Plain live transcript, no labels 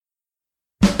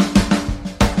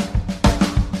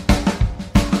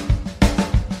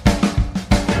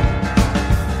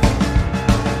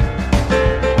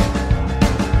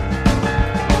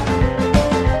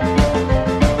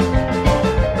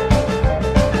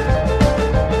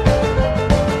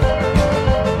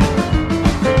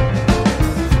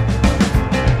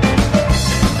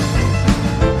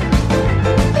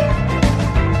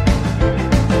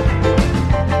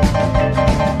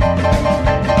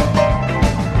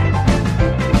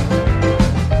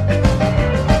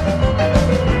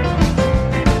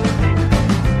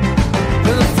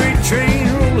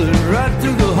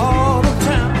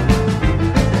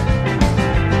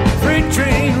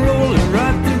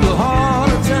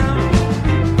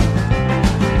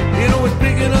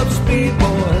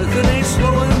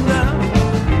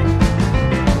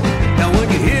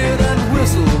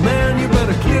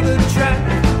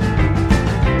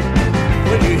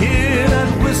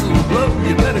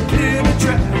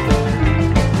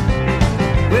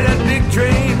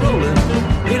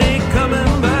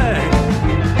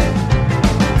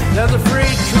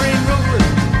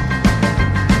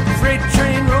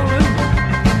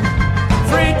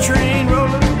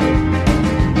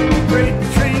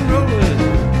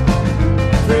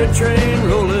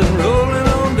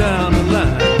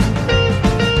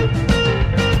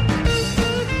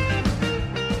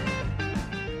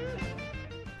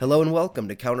Hello and welcome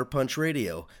to Counterpunch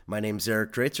Radio. My name's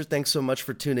Eric Draitzer. Thanks so much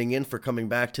for tuning in, for coming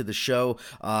back to the show.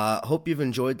 Hope you've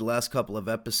enjoyed the last couple of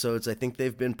episodes. I think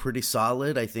they've been pretty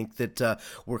solid. I think that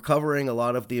we're covering a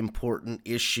lot of the important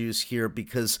issues here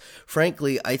because,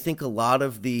 frankly, I think a lot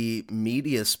of the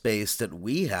media space that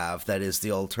we have, that is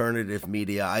the alternative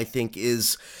media, I think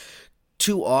is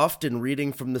too often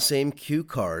reading from the same cue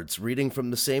cards, reading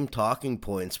from the same talking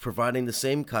points, providing the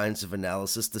same kinds of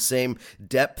analysis, the same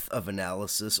depth of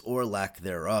analysis or lack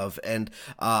thereof. And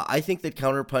I think that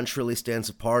Counterpunch really stands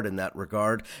apart in that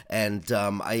regard. And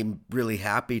I'm really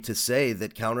happy to say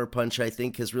that Counterpunch, I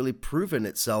think, has really proven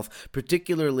itself,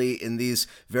 particularly in these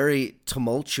very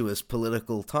tumultuous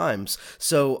political times.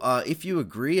 So if you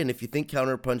agree and if you think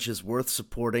Counterpunch is worth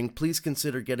supporting, please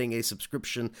consider getting a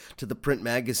subscription to the print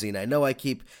magazine. I know I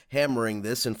keep hammering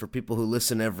this, and for people who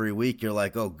listen every week, you're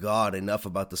like, oh God, enough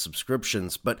about the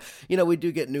subscriptions. But, you know, we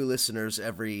do get new listeners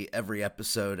every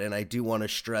episode, and I do want to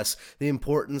stress the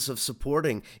importance of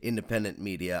supporting independent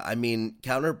media. I mean,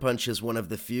 Counterpunch is one of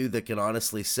the few that can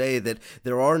honestly say that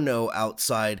there are no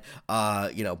outside,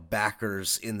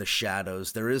 backers in the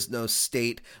shadows. There is no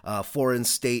foreign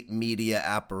state media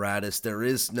apparatus. There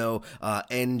is no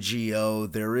NGO.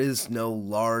 There is no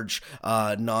large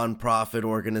nonprofit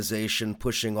organization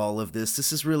pushing all of this.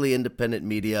 This is really independent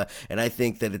media, and I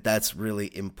think that that's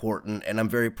really important, and I'm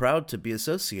very proud to be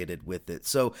associated with it.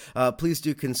 So please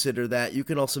do consider that. You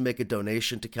can also make a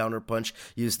donation to Counterpunch.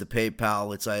 Use the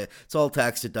PayPal. It's all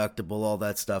tax deductible. All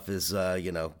that stuff is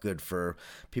good for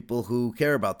people who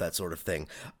care about that sort of thing.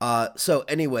 So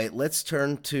anyway, let's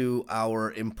turn to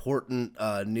our important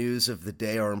news of the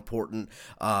day, our important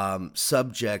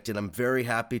subject, and I'm very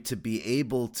happy to be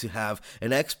able to have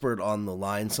an expert on the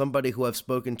line, somebody who I've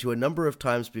spoken to a number of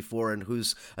times before and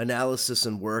whose analysis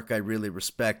and work I really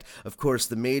respect. Of course,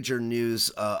 the major news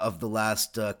of the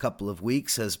last couple of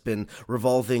weeks has been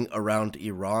revolving around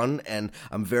Iran, and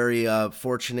I'm very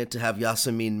fortunate to have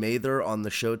Yasamin Mather on the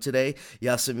show today.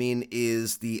 Yasamin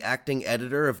is the acting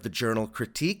editor of the journal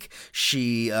Critique.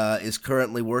 She is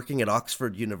currently working at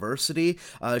Oxford University.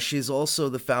 She's also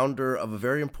the founder of a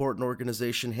very important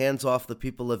organization, Hands Off the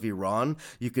People of Iran.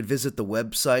 You could visit the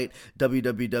website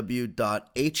www.hopoi.org.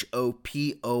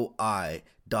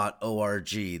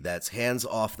 That's Hands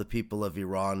Off the People of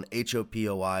Iran,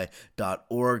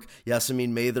 hopoi.org. Yasamin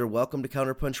Mather, welcome to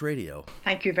Counterpunch Radio.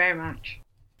 Thank you very much.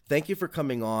 Thank you for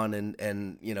coming on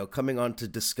and coming on to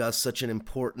discuss such an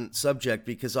important subject,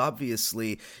 because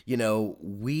obviously,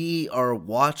 we are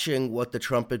watching what the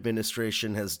Trump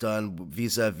administration has done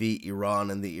vis-a-vis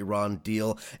Iran and the Iran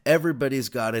deal. Everybody's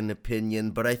got an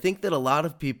opinion, but I think that a lot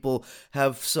of people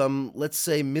have some, let's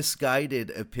say, misguided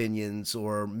opinions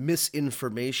or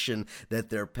misinformation that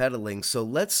they're peddling. So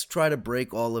let's try to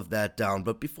break all of that down.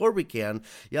 But before we can,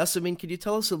 Yasamin, can you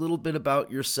tell us a little bit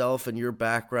about yourself and your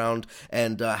background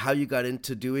and how you got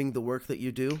into doing the work that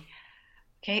you do?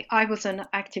 Okay, I was an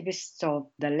activist of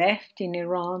the left in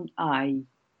Iran. I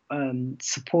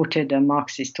supported a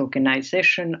Marxist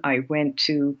organization. I went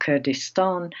to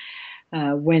Kurdistan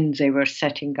when they were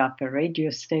setting up a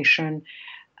radio station.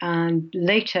 And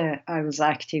later I was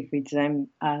active with them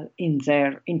in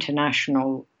their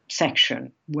international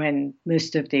section when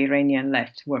most of the Iranian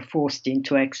left were forced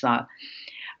into exile.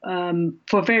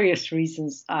 For various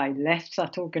reasons, I left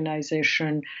that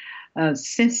organization.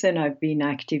 Since then, I've been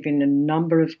active in a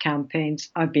number of campaigns.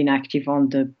 I've been active on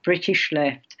the British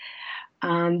left.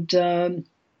 And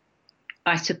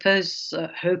I suppose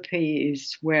HOPI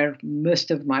is where most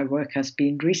of my work has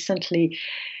been recently.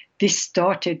 This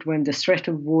started when the threat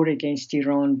of war against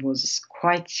Iran was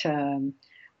quite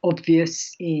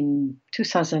obvious in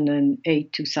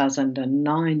 2008,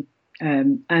 2009.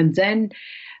 And then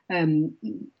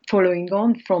following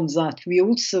on from that, we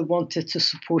also wanted to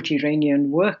support Iranian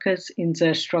workers in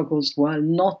their struggles while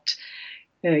not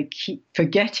keep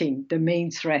forgetting the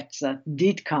main threats that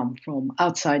did come from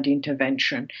outside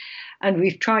intervention. And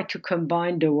we've tried to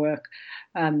combine the work.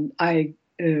 I'm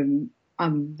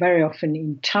very often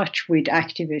in touch with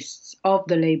activists of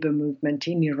the labor movement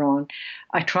in Iran.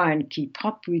 I try and keep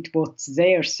up with what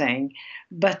they're saying,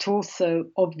 but also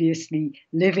obviously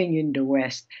living in the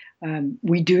West,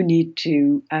 we do need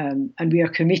to, and we are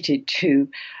committed to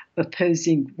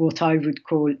opposing what I would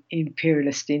call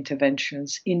imperialist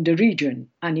interventions in the region,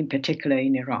 and in particular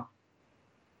in Iran.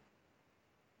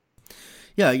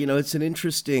 Yeah, it's an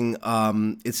interesting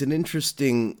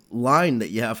line that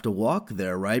you have to walk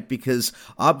there, right? Because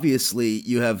obviously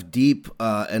you have deep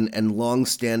and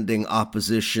long-standing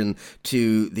opposition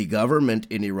to the government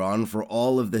in Iran for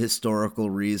all of the historical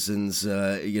reasons,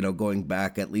 going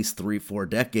back at least 3, 4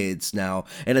 decades now.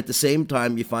 And at the same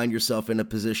time, you find yourself in a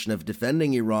position of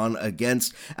defending Iran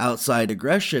against outside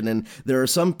aggression. And there are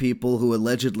some people who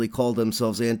allegedly call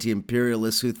themselves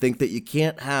anti-imperialists who think that you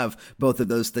can't have both of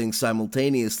those things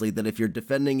simultaneously, that if you're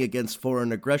defending against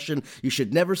foreign aggression, you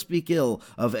should never speak ill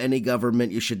of any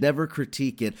government. You should never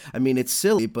critique it. I mean, it's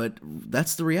silly, but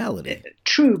that's the reality.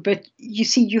 True, but you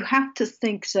see, you have to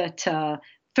think that,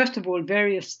 first of all,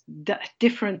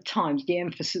 different times, the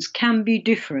emphasis can be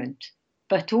different,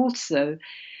 but also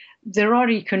there are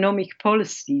economic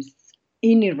policies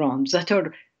in Iran that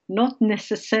are not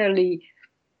necessarily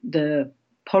the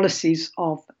policies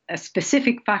of a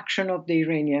specific faction of the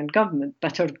Iranian government,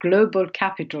 but are global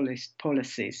capitalist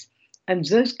policies. And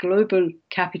those global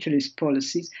capitalist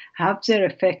policies have their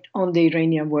effect on the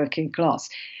Iranian working class.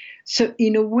 So,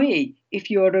 in a way, if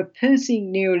you are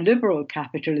opposing neoliberal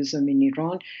capitalism in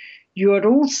Iran, you are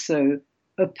also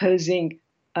opposing,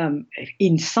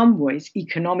 in some ways,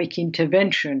 economic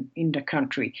intervention in the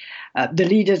country. The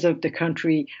leaders of the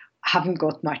country haven't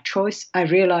got much choice. I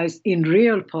realize in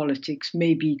real politics,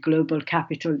 maybe global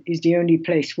capital is the only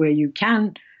place where you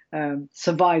can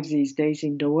survive these days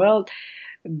in the world.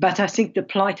 But I think the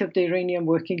plight of the Iranian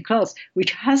working class,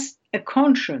 which has a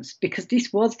conscience, because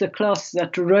this was the class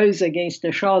that rose against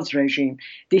the Shah's regime,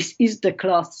 this is the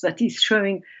class that is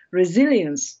showing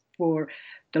resilience for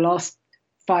the last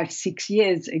 5, 6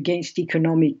 years against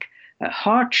economic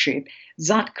hardship,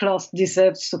 that class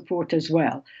deserves support as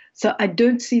well. So I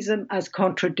don't see them as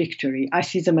contradictory. I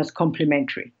see them as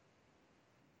complementary.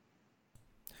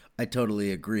 I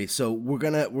totally agree. So we're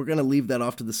gonna leave that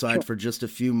off to the side Sure. for just a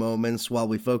few moments while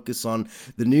we focus on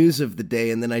the news of the day,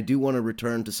 and then I do want to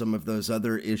return to some of those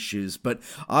other issues. But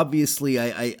obviously,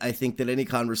 I think that any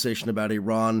conversation about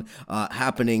Iran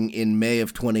happening in May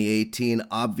of 2018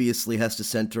 obviously has to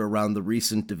center around the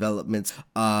recent developments.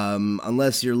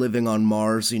 Unless you're living on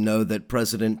Mars, you know that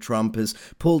President Trump has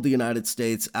pulled the United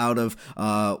States out of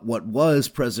what was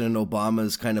President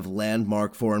Obama's kind of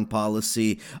landmark foreign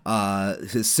policy,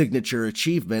 his signature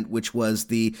achievement, which was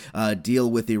the deal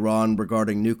with Iran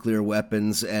regarding nuclear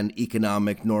weapons and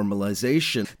economic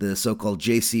normalization, the so-called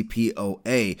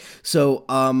JCPOA. So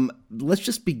let's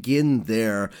just begin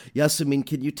there. Yasemin,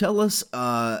 can you tell us,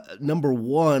 number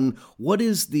one, what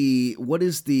is the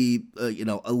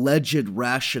alleged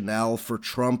rationale for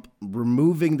Trump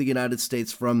removing the United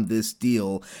States from this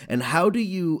deal, and how do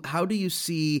you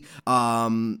see?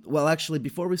 Well, actually,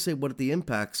 before we say what the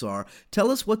impacts are,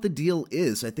 tell us what the deal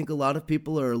is. I think a lot of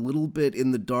people are a little bit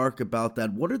in the dark about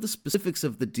that. What are the specifics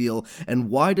of the deal, and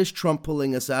why does Trump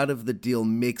pulling us out of the deal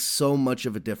make so much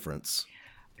of a difference?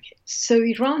 So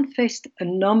Iran faced a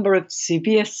number of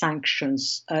severe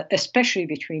sanctions, especially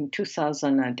between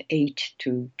 2008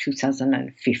 to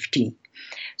 2015.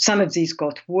 Some of these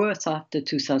got worse after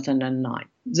 2009.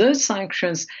 Those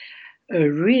sanctions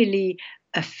really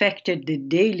affected the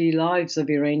daily lives of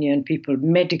Iranian people.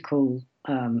 Medical,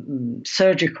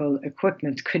 surgical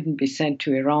equipment couldn't be sent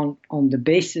to Iran on the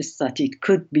basis that it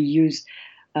could be used.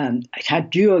 It had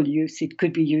dual use. It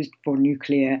could be used for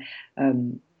nuclear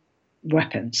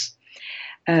weapons.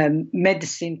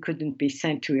 Medicine couldn't be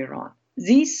sent to Iran.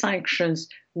 These sanctions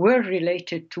were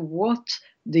related to what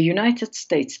the United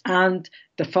States and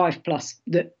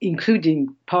the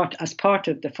including as part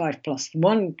of the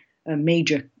 5+1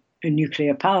 major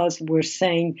nuclear powers were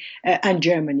saying, and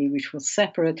Germany, which was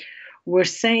separate, were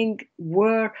saying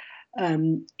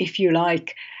if you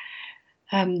like,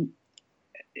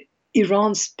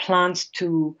 Iran's plans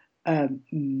to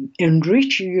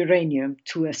enrich uranium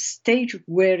to a stage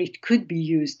where it could be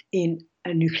used in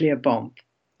a nuclear bomb.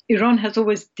 Iran has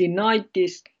always denied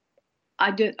this.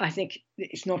 I think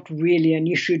it's not really an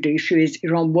issue. The issue is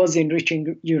Iran was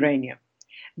enriching uranium.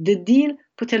 The deal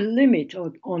put a limit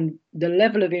on the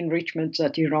level of enrichment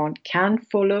that Iran can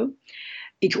follow.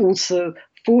 It also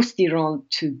forced Iran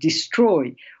to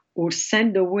destroy or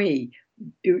send away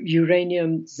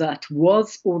uranium that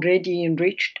was already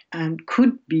enriched and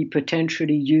could be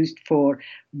potentially used for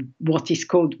what is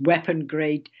called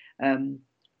weapon-grade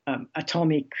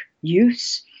atomic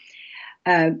use.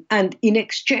 And in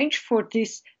exchange for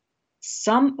this,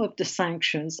 some of the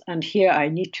sanctions, and here I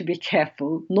need to be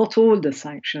careful, not all the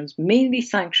sanctions, mainly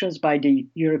sanctions by the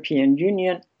European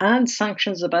Union and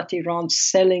sanctions about Iran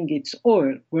selling its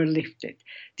oil were lifted.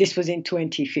 This was in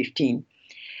 2015.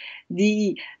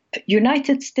 The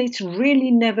United States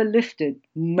really never lifted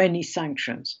many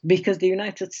sanctions because the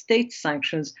United States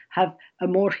sanctions have a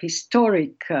more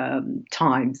historic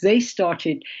time. They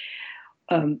started,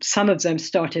 some of them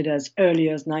started as early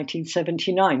as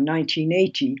 1979,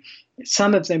 1980.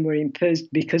 Some of them were imposed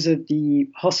because of the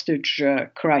hostage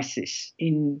crisis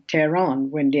in Tehran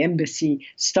when the embassy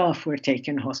staff were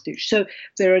taken hostage. So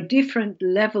there are different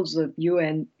levels of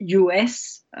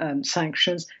US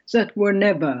sanctions that were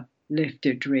never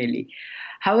lifted, really.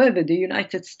 However, the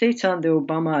United States under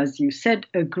Obama, as you said,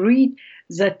 agreed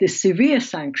that the severe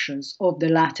sanctions of the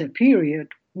latter period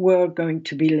were going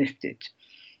to be lifted.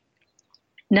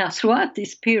 Now, throughout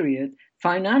this period,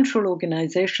 financial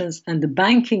organizations and the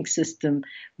banking system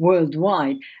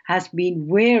worldwide has been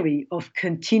wary of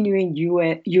continuing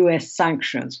US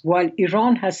sanctions, while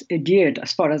Iran has adhered,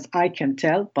 as far as I can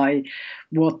tell, by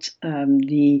what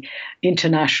the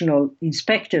international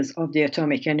inspectors of the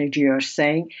atomic energy are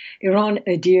saying. Iran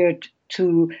adhered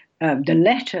to the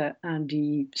letter and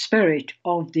the spirit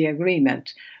of the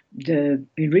agreement. The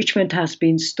enrichment has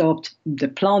been stopped, the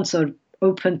plants are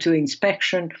open to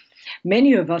inspection.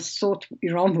 Many of us thought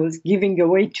Iran was giving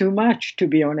away too much, to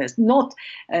be honest. Not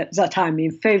that I'm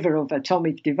in favor of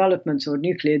atomic developments or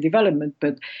nuclear development,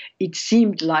 but it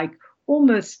seemed like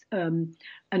almost an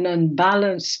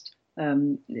unbalanced,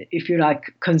 if you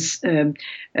like,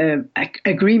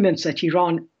 agreements that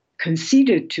Iran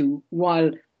conceded to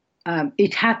while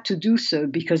it had to do so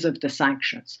because of the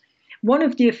sanctions. One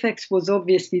of the effects was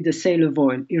obviously the sale of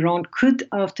oil. Iran could,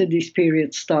 after this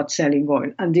period, start selling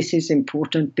oil. And this is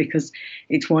important because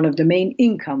it's one of the main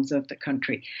incomes of the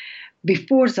country.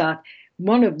 Before that,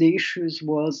 one of the issues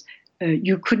was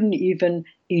you couldn't even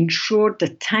insure the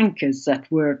tankers that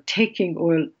were taking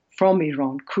oil from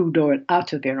Iran, crude oil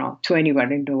out of Iran to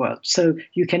anywhere in the world. So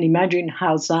you can imagine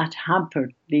how that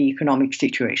hampered the economic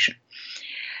situation.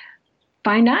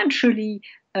 Financially,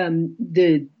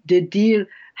 the deal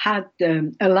had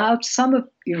allowed some of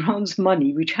Iran's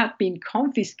money, which had been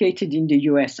confiscated in the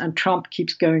US, and Trump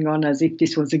keeps going on as if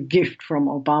this was a gift from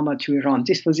Obama to Iran.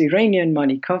 This was Iranian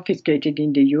money confiscated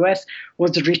in the US,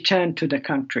 was returned to the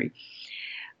country.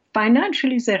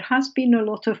 Financially, there has been a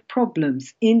lot of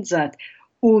problems in that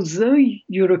although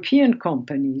European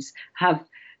companies have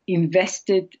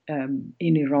invested in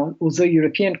Iran, although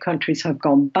European countries have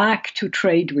gone back to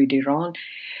trade with Iran,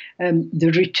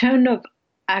 the return of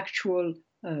actual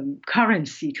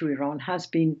currency to Iran has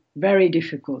been very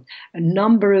difficult. A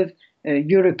number of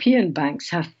European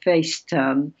banks have faced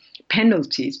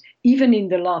penalties, even in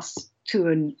the last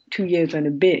 2 years and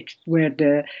a bit, where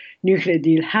the nuclear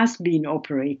deal has been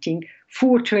operating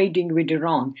for trading with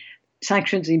Iran,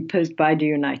 sanctions imposed by the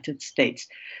United States.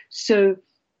 So,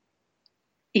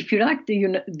 if you like,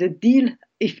 the deal,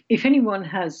 if anyone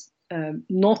has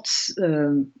not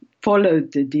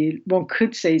followed the deal, one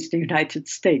could say it's the United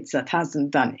States that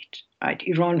hasn't done it. Right?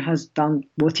 Iran has done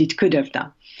what it could have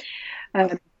done.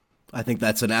 I think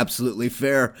that's an absolutely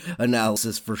fair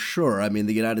analysis for sure. I mean,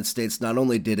 the United States not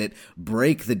only did it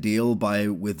break the deal by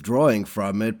withdrawing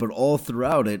from it, but all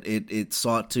throughout it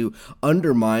sought to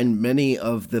undermine many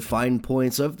of the fine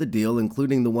points of the deal,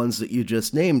 including the ones that you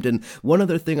just named. And one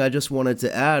other thing I just wanted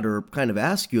to add or kind of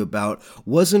ask you about,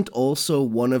 wasn't also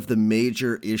one of the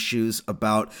major issues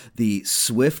about the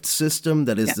SWIFT system,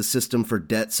 that is the system for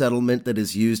debt settlement that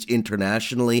is used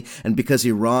internationally, and because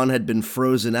Iran had been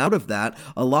frozen out of that,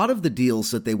 a lot of the deals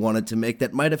that they wanted to make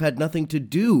that might have had nothing to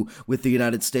do with the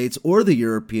United States or the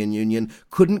European Union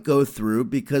couldn't go through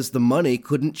because the money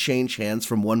couldn't change hands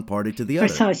from one party to the other.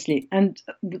 Precisely. And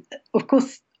of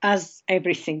course, as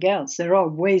everything else, there are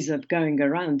ways of going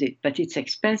around it, but it's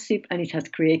expensive and it has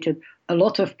created a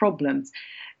lot of problems.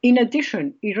 In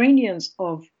addition, Iranians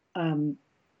of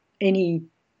any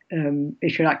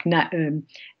if you like,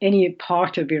 any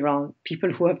part of Iran,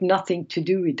 people who have nothing to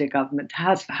do with the government,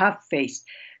 have faced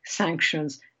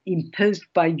sanctions imposed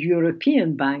by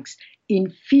European banks in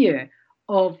fear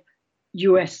of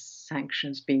US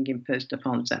sanctions being imposed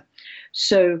upon them.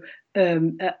 So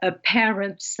a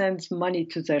parent sends money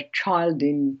to their child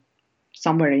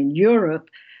somewhere in Europe,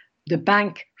 the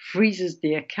bank freezes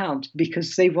the account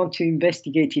because they want to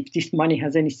investigate if this money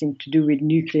has anything to do with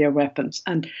nuclear weapons.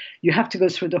 And you have to go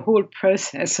through the whole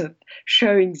process of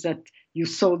showing that you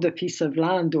sold a piece of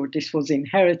land, or this was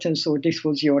inheritance, or this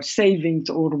was your savings,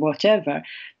 or whatever,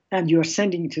 and you're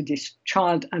sending to this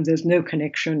child, and there's no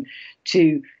connection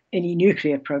to any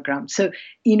nuclear program. So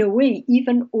in a way,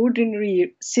 even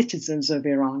ordinary citizens of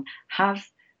Iran have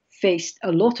faced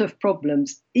a lot of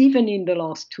problems, even in the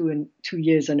last 2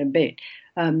 years and a bit,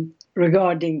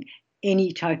 regarding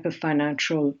any type of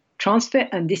financial transfer,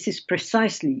 and this is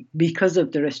precisely because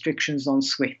of the restrictions on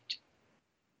SWIFT.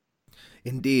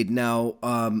 Indeed. Now,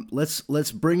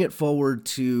 let's bring it forward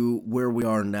to where we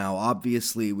are now.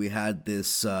 Obviously, we had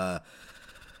this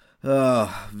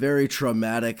very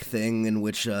traumatic thing in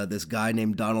which this guy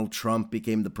named Donald Trump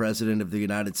became the president of the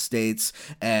United States,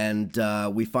 and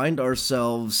we find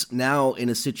ourselves now in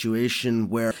a situation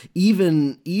where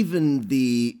even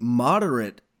the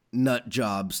moderate nut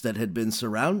jobs that had been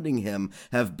surrounding him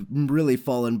have really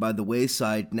fallen by the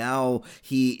wayside. Now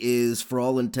he is, for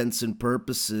all intents and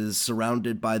purposes,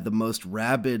 surrounded by the most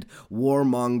rabid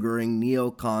warmongering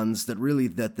neocons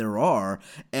that there are.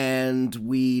 And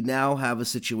we now have a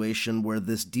situation where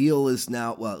this deal is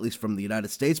now, well, at least from the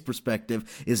United States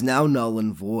perspective, is now null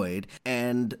and void.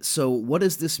 And so what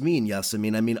does this mean,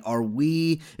 Yasemin? I mean, are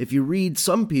we, if you read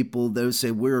some people, they'll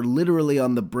say we're literally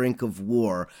on the brink of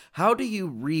war. How do you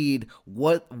read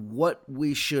what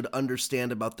we should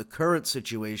understand about the current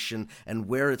situation and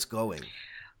where it's going?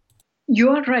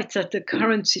 You are right that the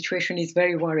current situation is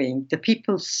very worrying. The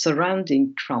people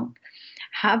surrounding Trump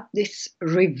have this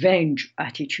revenge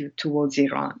attitude towards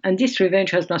Iran. And this revenge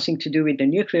has nothing to do with the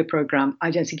nuclear program. I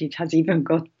don't think it has even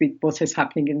got with what is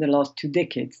happening in the last 2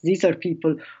 decades. These are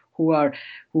people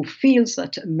who feels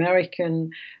that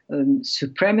American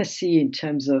supremacy in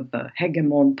terms of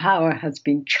hegemon power has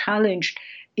been challenged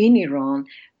in Iran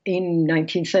in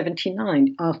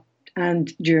 1979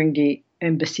 and during the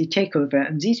embassy takeover.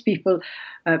 And these people,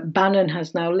 Bannon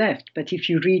has now left, but if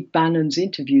you read Bannon's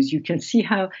interviews, you can see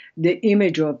how the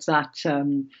image of that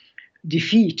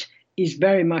defeat is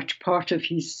very much part of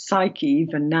his psyche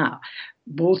even now.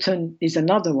 Bolton is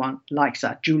another one like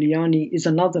that. Giuliani is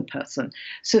another person.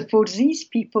 So for these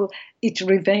people, it's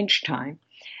revenge time.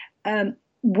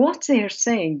 What they're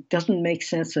saying doesn't make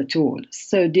sense at all.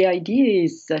 So the idea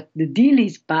is that the deal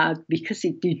is bad because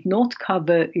it did not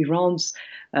cover Iran's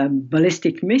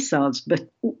ballistic missiles,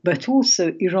 but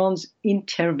also Iran's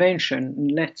intervention.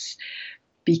 And let's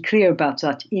be clear about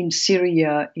that, in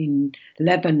Syria, in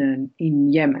Lebanon,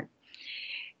 in Yemen.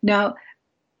 Now,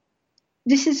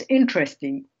 this is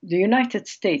interesting. The United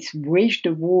States waged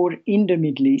a war in the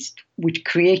Middle East, which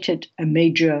created a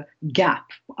major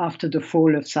gap after the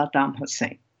fall of Saddam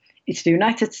Hussein. It's the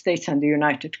United States and the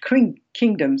United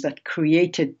Kingdom that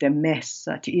created the mess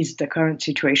that is the current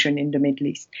situation in the Middle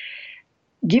East.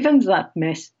 Given that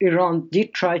mess, Iran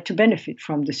did try to benefit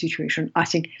from the situation. I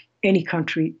think any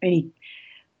country,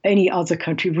 any other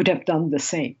country would have done the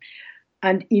same.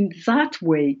 And in that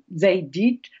way, they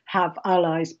did have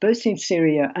allies both in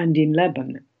Syria and in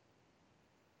Lebanon.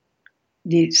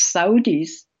 The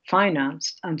Saudis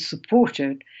financed and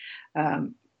supported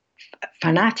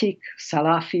fanatic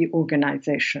Salafi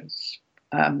organizations.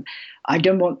 I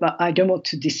don't want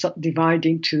to divide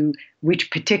into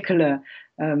which particular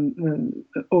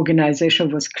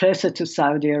organization was closer to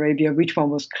Saudi Arabia, which one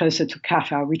was closer to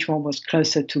Qatar, which one was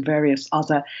closer to various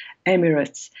other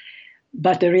emirates.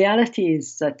 But the reality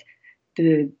is that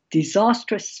the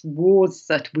disastrous wars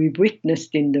that we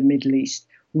witnessed in the Middle East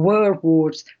were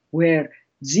wars where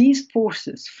these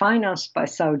forces, financed by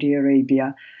Saudi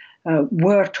Arabia,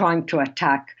 were trying to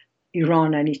attack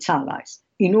Iran and its allies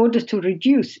in order to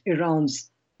reduce Iran's,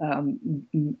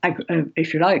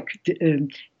 if you like,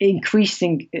 Iran's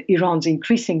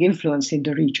increasing influence in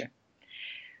the region.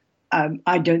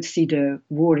 I don't see the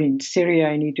war in Syria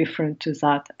any different to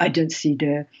that. I don't see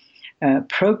the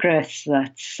progress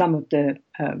that some of the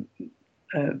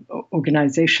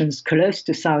organizations close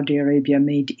to Saudi Arabia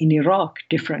made in Iraq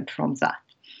different from that.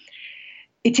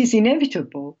 It is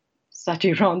inevitable that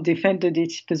Iran defended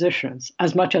its positions.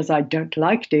 As much as I don't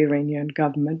like the Iranian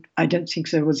government, I don't think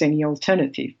there was any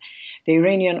alternative. The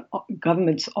Iranian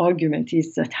government's argument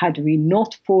is that had we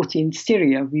not fought in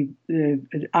Syria with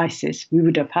ISIS, we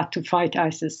would have had to fight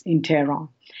ISIS in Tehran.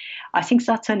 I think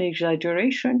that's an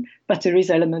exaggeration, but there is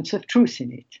elements of truth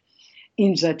in it,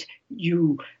 in that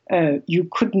you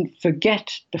couldn't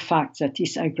forget the fact that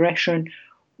this aggression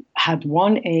had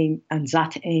one aim, and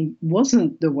that aim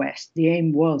wasn't the West. The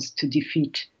aim was to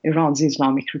defeat Iran's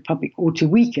Islamic Republic, or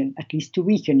at least to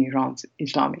weaken Iran's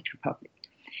Islamic Republic.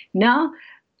 Now,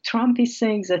 Trump is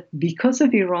saying that because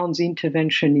of Iran's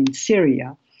intervention in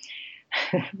Syria,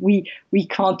 we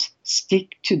can't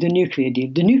stick to the nuclear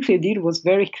deal. The nuclear deal was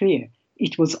very clear.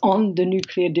 It was on the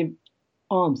nuclear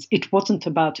arms. It wasn't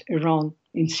about Iran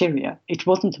in Syria. It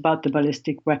wasn't about the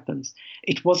ballistic weapons.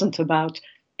 It wasn't about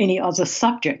any other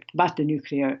subject but the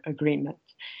nuclear agreement.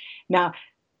 Now,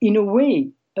 in a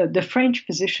way, the French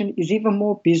position is even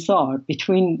more bizarre.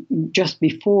 Just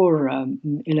before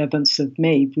 11th of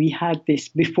May, we had this,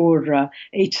 before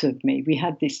 8th of May, we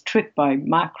had this trip by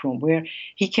Macron where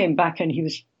he came back and he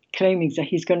was claiming that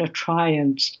he's going to try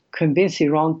and convince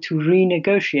Iran to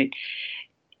renegotiate.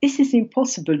 This is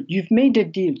impossible. You've made a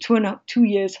deal. 2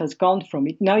 years has gone from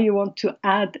it. Now you want to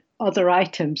add other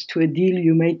items to a deal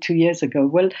you made 2 years ago.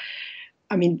 Well,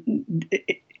 I mean,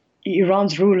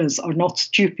 Iran's rulers are not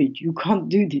stupid. You can't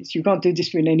do this. You can't do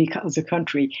this with any other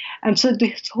country. And so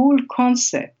this whole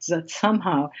concept that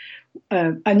somehow,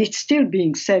 and it's still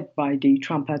being said by the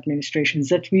Trump administration,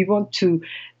 that we want to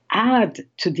add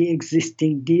to the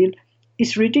existing deal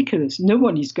is ridiculous. No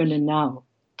one is going to now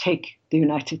take the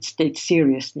United States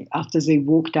seriously after they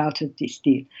walked out of this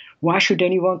deal. Why should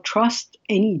anyone trust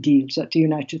any deals that the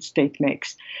United States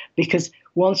makes? Because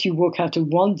once you walk out of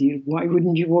one deal, why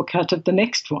wouldn't you walk out of the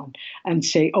next one and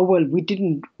say, oh, well,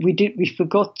 we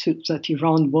forgot that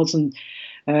Iran wasn't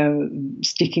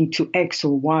sticking to X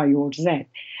or Y or Z.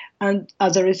 And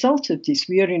as a result of this,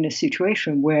 we are in a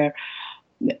situation where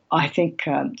I think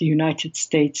the United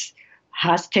States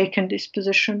has taken this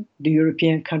position. The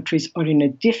European countries are in a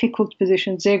difficult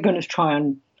position. They're going to try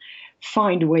and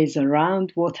find ways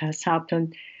around what has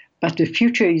happened. But the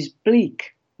future is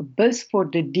bleak, both for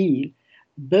the deal,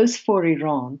 both for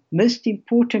Iran, most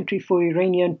importantly for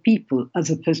Iranian people as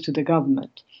opposed to the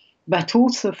government, but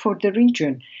also for the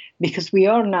region, because we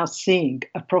are now seeing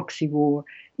a proxy war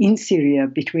in Syria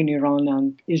between Iran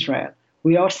and Israel.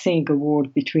 We are seeing a war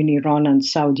between Iran and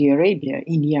Saudi Arabia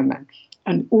in Yemen.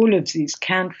 And all of these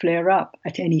can flare up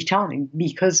at any time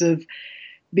because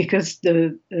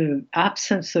the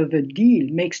absence of a deal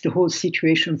makes the whole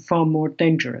situation far more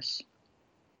dangerous.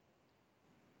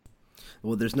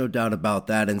 Well, there's no doubt about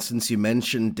that. And since you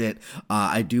mentioned it,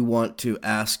 I do want to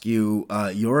ask you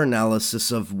your analysis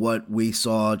of what we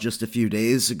saw just a few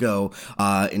days ago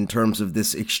in terms of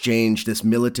this exchange, this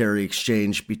military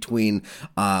exchange between,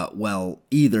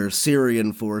 either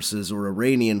Syrian forces or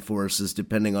Iranian forces,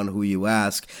 depending on who you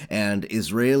ask, and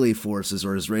Israeli forces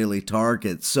or Israeli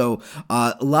targets. So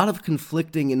a lot of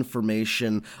conflicting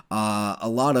information, a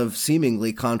lot of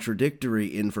seemingly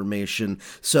contradictory information.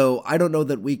 So I don't know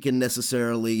that we can necessarily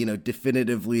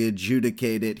definitively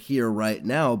adjudicate it here right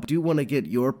now. But I do want to get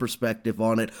your perspective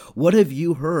on it. What have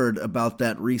you heard about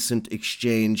that recent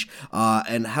exchange,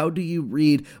 and how do you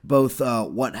read both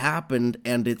what happened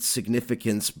and its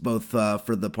significance, both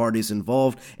for the parties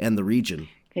involved and the region?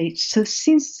 Okay, so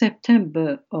since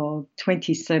September of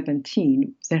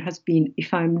 2017, there has been,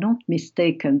 if I'm not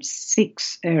mistaken,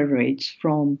 6 air raids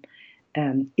from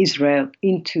Israel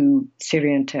into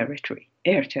Syrian territory,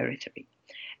 air territory.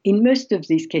 In most of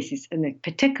these cases, and in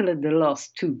particular the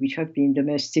last 2, which have been the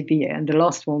most severe, and the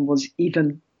last one was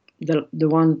even the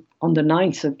one on the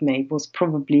 9th of May was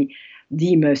probably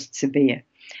the most severe.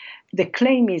 The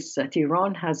claim is that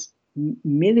Iran has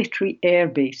military air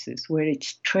bases where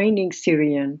it's training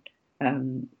Syrian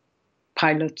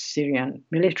pilots, Syrian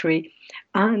military,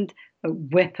 and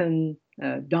weapon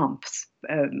dumps,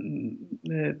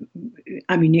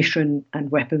 ammunition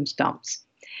and weapons dumps.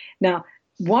 Now,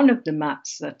 one of the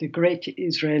maps that the great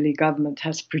Israeli government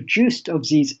has produced of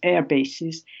these air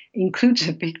bases includes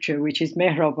a picture which is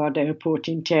Mehrabad Airport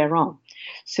in Tehran.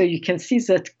 So you can see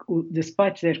that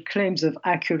despite their claims of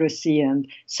accuracy and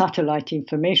satellite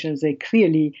information, they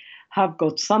clearly have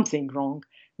got something wrong.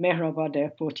 Mehrabad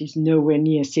Airport is nowhere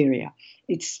near Syria.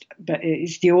 It's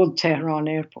the old Tehran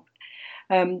airport.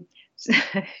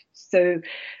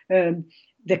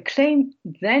 The claim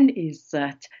then is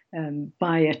that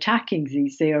by attacking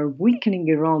these, they are weakening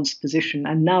Iran's position.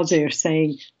 And now they are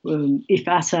saying if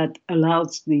Assad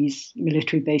allows these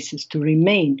military bases to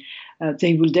remain,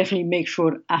 they will definitely make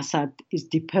sure Assad is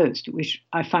deposed, which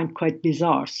I find quite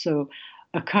bizarre. So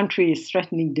a country is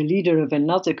threatening the leader of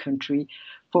another country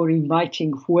for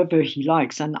inviting whoever he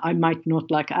likes. And I might not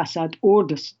like Assad or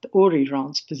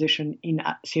Iran's position in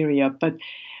Syria, but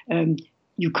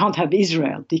you can't have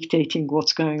Israel dictating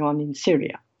what's going on in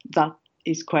Syria. That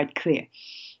is quite clear.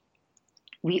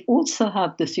 We also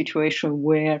have the situation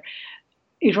where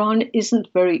Iran isn't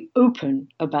very open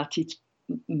about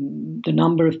the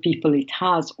number of people it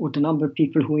has, or the number of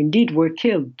people who indeed were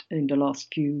killed in the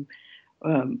last few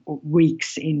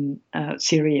weeks in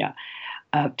Syria.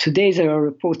 Today there are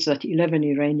reports that 11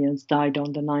 Iranians died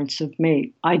on the 9th of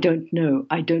May. I don't know.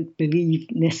 I don't believe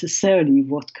necessarily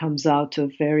what comes out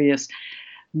of various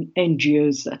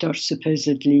NGOs that are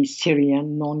supposedly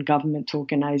Syrian non-government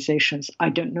organizations. I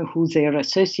don't know who they are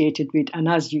associated with. And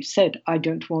as you said, I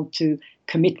don't want to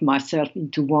commit myself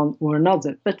into one or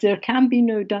another. But there can be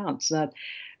no doubt that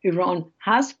Iran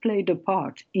has played a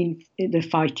part in the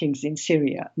fightings in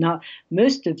Syria. Now,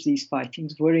 most of these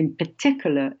fightings were in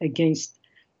particular against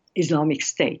Islamic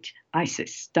State,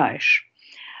 ISIS, Daesh.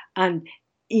 And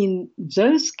in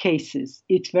those cases,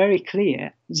 it's very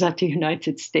clear that the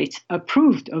United States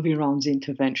approved of Iran's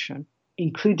intervention,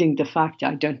 including the fact,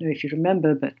 I don't know if you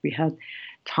remember, but we had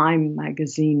Time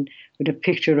magazine with a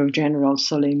picture of General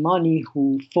Soleimani,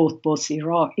 who fought both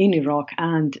in Iraq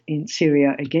and in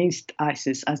Syria against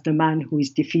ISIS, as the man who is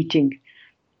defeating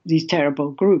these terrible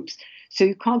groups. So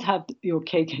you can't have your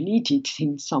cake and eat it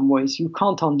in some ways. You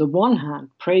can't, on the one hand,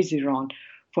 praise Iran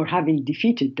for having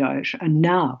defeated Daesh, and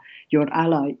now your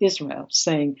ally Israel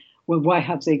saying, well, why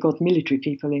have they got military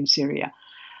people in Syria?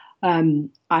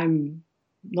 I'm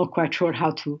not quite sure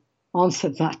how to answer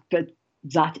that, but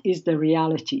that is the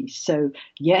reality. So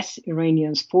yes,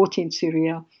 Iranians fought in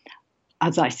Syria.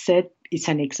 As I said, it's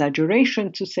an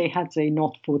exaggeration to say had they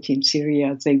not fought in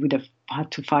Syria, they would have had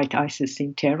to fight ISIS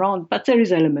in Tehran, but there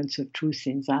is elements of truth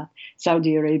in that.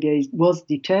 Saudi Arabia was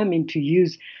determined to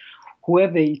use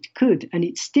whoever it could, and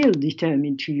it's still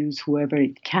determined to use whoever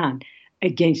it can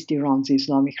against Iran's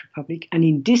Islamic Republic. And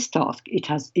in this task,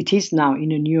 it is now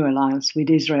in a new alliance with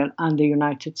Israel and the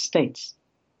United States.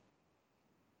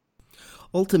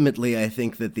 Ultimately, I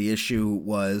think that the issue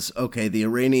was, okay, the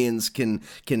Iranians can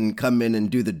come in and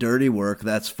do the dirty work,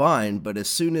 that's fine, but as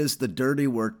soon as the dirty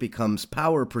work becomes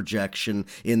power projection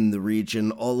in the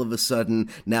region, all of a sudden,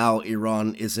 now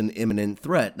Iran is an imminent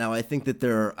threat. Now, I think that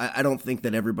I don't think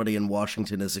that everybody in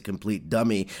Washington is a complete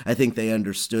dummy. I think they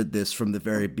understood this from the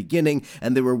very beginning,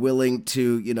 and they were willing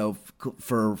to,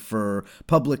 for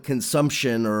public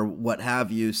consumption or what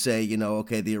have you, say,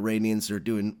 okay, the Iranians are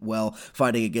doing well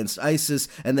fighting against ISIS.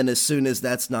 And then as soon as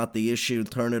that's not the issue,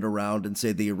 turn it around and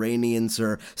say the Iranians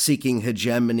are seeking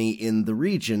hegemony in the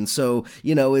region. So,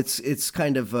 it's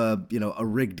kind of a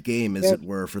rigged game, as it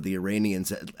were, for the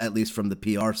Iranians, at least from the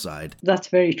PR side. That's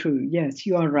very true. Yes,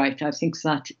 you are right. I think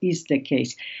that is the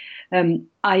case.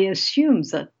 I assume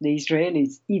that the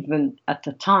Israelis, even at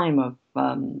the time of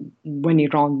when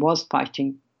Iran was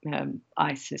fighting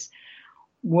ISIS,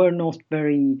 were not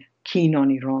very keen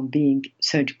on Iran being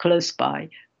so close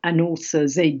by. And also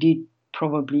they did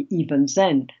probably even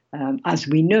then, as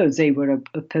we know, they were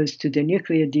opposed to the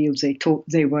nuclear deals.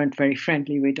 They weren't very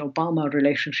friendly with Obama.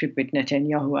 Relationship with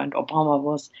Netanyahu and Obama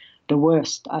was the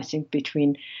worst, I think,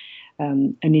 between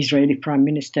an Israeli prime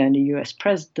minister and a US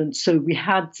president. So we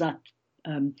had that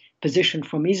position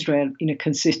from Israel in a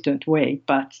consistent way.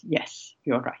 But yes,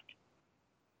 you're right.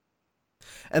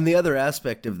 And the other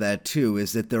aspect of that, too,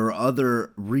 is that there are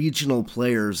other regional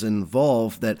players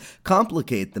involved that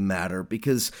complicate the matter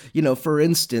because, for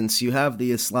instance, you have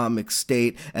the Islamic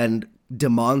State and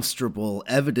demonstrable,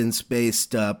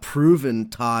 evidence-based, proven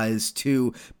ties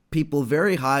to people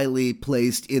very highly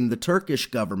placed in the Turkish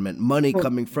government, money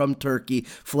coming from Turkey,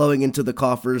 flowing into the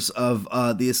coffers of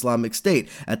the Islamic State.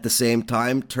 At the same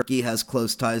time, Turkey has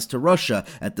close ties to Russia.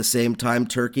 At the same time,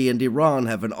 Turkey and Iran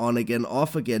have an on-again,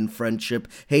 off-again friendship,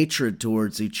 hatred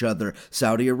towards each other.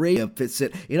 Saudi Arabia fits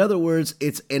it. In other words,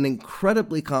 it's an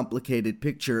incredibly complicated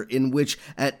picture in which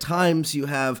at times you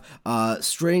have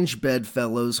strange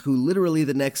bedfellows who literally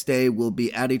the next day will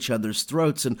be at each other's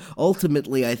throats. And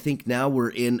ultimately, I think now we're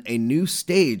in a new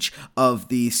stage of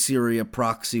the Syria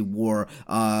proxy war.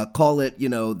 Call it,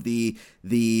 the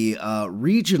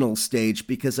regional stage,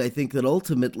 because I think that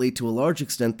ultimately, to a large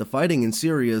extent, the fighting in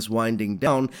Syria is winding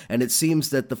down, and it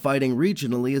seems that the fighting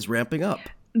regionally is ramping up.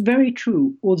 Very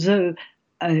true. Although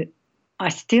I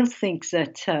still think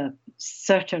that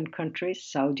certain countries,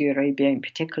 Saudi Arabia in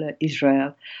particular,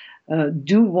 Israel,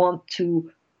 do want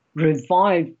to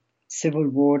revive civil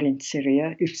war in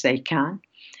Syria if they can.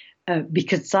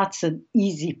 Because that's an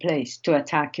easy place to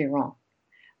attack Iran.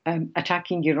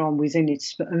 Attacking Iran within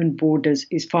its own borders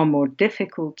is far more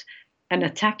difficult, and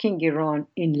attacking Iran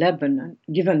in Lebanon,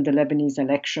 given the Lebanese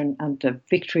election and the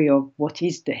victory of what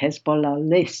is the Hezbollah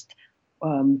list,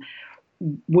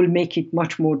 will make it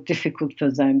much more difficult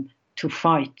for them to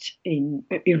fight in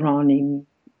Iran in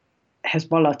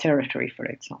Hezbollah territory, for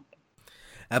example.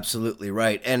 Absolutely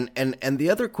right. And the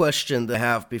other question that I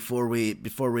have before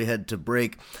we head to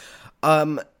break,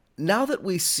 now that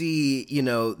we see,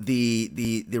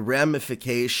 the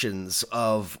ramifications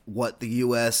of what the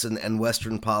U.S. and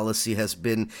Western policy has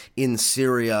been in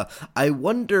Syria, I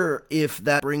wonder if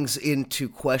that brings into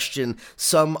question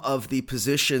some of the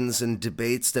positions and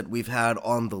debates that we've had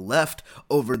on the left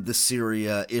over the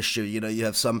Syria issue. You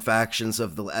have some factions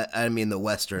of the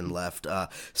Western left,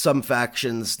 some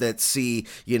factions that see,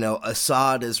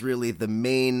 Assad as really the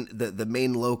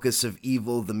main locus of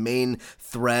evil, the main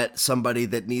threat, somebody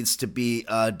that needs needs to be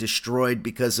destroyed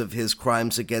because of his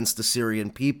crimes against the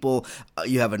Syrian people.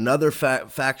 You have another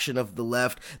faction of the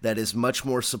left that is much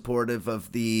more supportive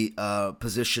of the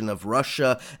position of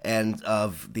Russia and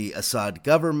of the Assad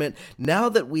government. Now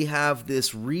that we have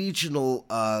this regional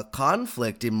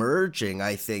conflict emerging,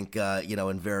 I think,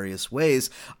 in various ways,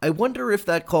 I wonder if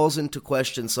that calls into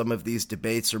question some of these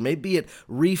debates, or maybe it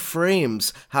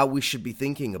reframes how we should be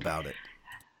thinking about it.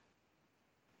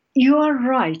 You are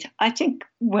right. I think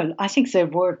there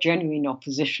were genuine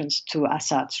oppositions to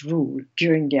Assad's rule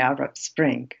during the Arab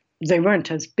Spring. They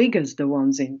weren't as big as the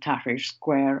ones in Tahrir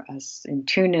Square as in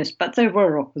Tunis, but there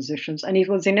were oppositions, and it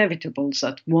was inevitable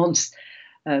that once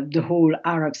the whole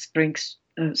Arab Spring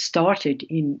started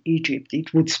in Egypt,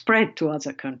 it would spread to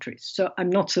other countries. So I'm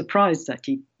not surprised that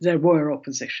there were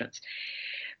oppositions.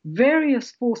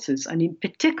 Various forces, and in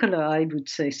particular, I would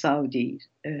say Saudi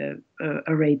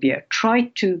Arabia,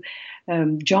 tried to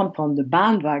jump on the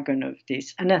bandwagon of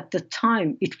this. And at the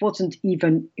time, it wasn't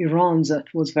even Iran that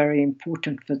was very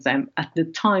important for them. At the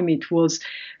time, it was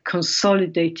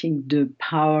consolidating the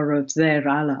power of their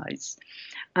allies.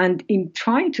 And in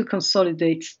trying to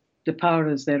consolidate the power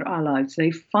of their allies,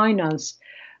 they financed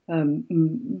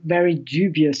very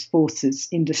dubious forces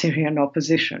in the Syrian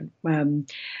opposition.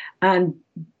 And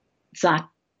that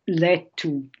led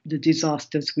to the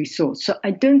disasters we saw. So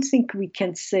I don't think we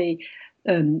can say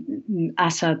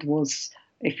Assad was,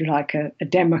 if you like, a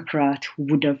Democrat who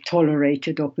would have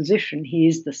tolerated opposition. He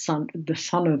is the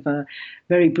son of a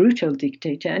very brutal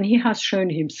dictator, and he has shown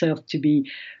himself to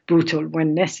be brutal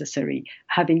when necessary.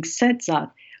 Having said that,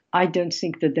 I don't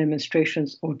think the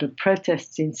demonstrations or the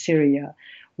protests in Syria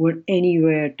were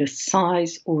anywhere the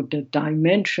size or the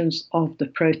dimensions of the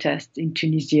protests in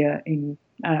Tunisia, in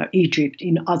Egypt,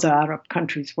 in other Arab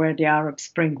countries where the Arab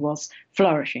Spring was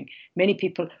flourishing. Many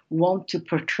people want to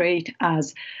portray it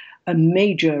as a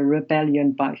major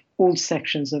rebellion by all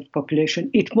sections of population.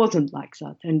 It wasn't like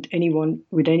that. And anyone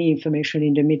with any information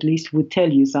in the Middle East would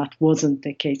tell you that wasn't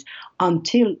the case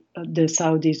until the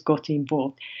Saudis got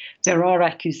involved. There are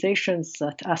accusations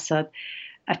that Assad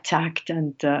attacked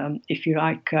and, if you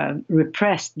like,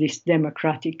 repressed this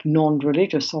democratic,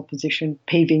 non-religious opposition,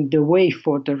 paving the way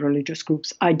for the religious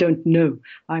groups. I don't know.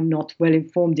 I'm not well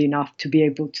informed enough to be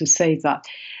able to say that.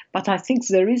 But I think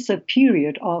there is a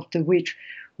period after which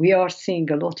we are seeing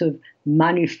a lot of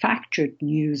manufactured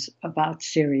news about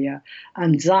Syria,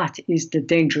 and that is the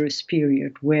dangerous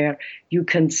period where you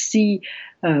can see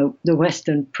the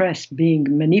Western press being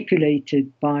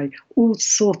manipulated by all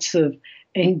sorts of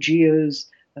NGOs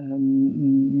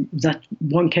that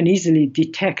one can easily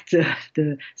detect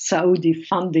the Saudi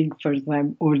funding for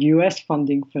them or US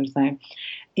funding for them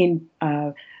in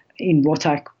what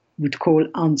I would call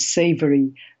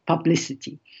unsavory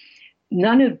publicity.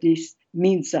 None of this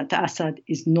means that Assad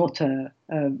is not a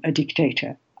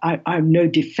dictator. I'm no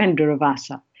defender of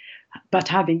Assad. But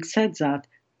having said that,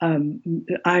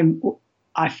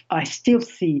 I still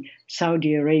see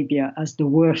Saudi Arabia as the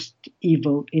worst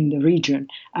evil in the region,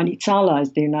 and its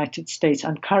allies, the United States,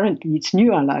 and currently its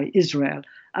new ally, Israel,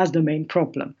 as the main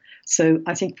problem. So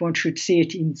I think one should see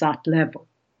it in that level.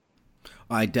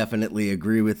 I definitely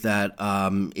agree with that.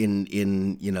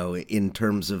 In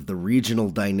terms of the regional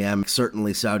dynamic,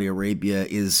 certainly Saudi Arabia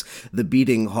is the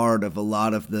beating heart of a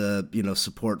lot of the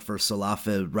support for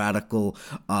Salafi radical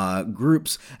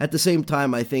groups. At the same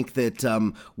time, I think that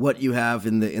what you have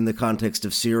in the context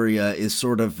of Syria is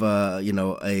sort of a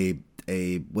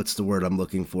what's the word I'm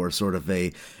looking for? Sort of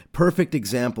a perfect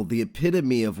example, the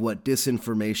epitome of what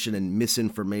disinformation and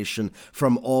misinformation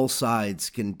from all sides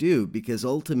can do, because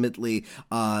ultimately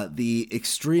the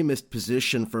extremist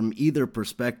position from either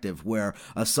perspective, where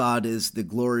Assad is the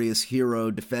glorious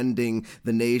hero defending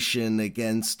the nation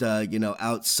against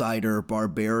outsider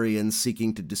barbarians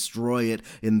seeking to destroy it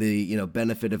in the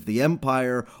benefit of the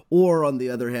empire, or on the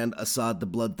other hand, Assad the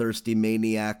bloodthirsty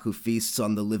maniac who feasts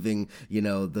on the living,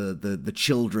 the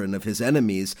children of his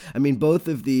enemies. I mean, both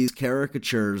of these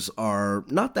caricatures are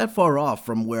not that far off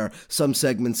from where some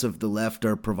segments of the left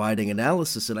are providing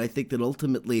analysis, and I think that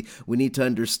ultimately we need to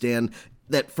understand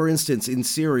that, for instance, in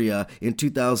Syria in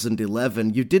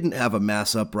 2011, you didn't have a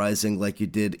mass uprising like you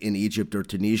did in Egypt or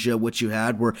Tunisia. What you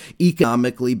had were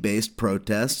economically based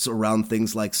protests around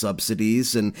things like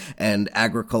subsidies and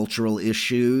agricultural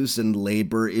issues and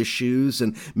labor issues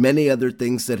and many other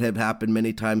things that had happened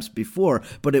many times before.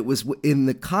 But it was in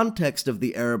the context of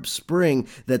the Arab Spring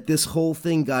that this whole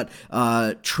thing got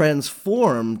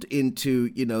transformed into,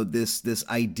 this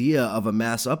idea of a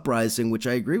mass uprising, which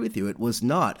I agree with you, it was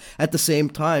not. At the same same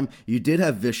time, you did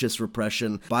have vicious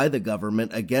repression by the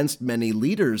government against many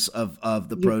leaders of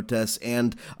the protests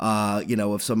and,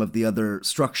 of some of the other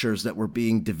structures that were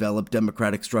being developed,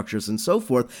 democratic structures and so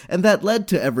forth. And that led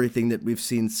to everything that we've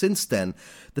seen since then.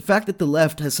 The fact that the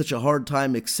left has such a hard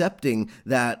time accepting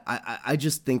that, I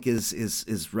just think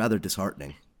is rather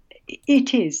disheartening.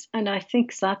 It is, and I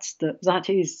think that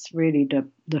is really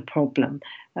the problem.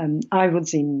 I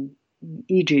was in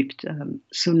Egypt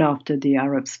soon after the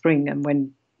Arab Spring, and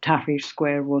when Tahrir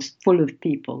Square was full of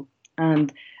people,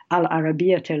 and Al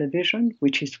Arabiya Television,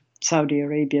 which is Saudi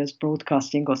Arabia's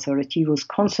broadcasting authority, was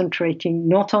concentrating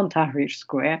not on Tahrir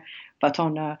Square, but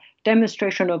on a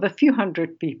demonstration of a few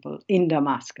hundred people in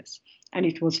Damascus. And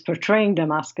it was portraying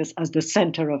Damascus as the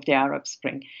center of the Arab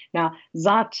Spring. Now,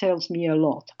 that tells me a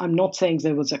lot. I'm not saying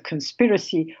there was a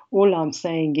conspiracy. All I'm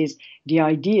saying is the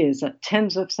idea is that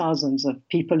tens of thousands of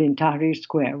people in Tahrir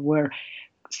Square were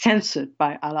censored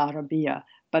by Al Arabiya,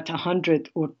 but 100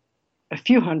 or a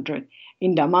few hundred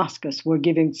in Damascus were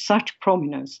given such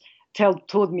prominence,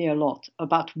 told me a lot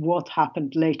about what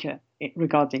happened later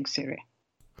regarding Syria.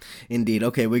 Indeed.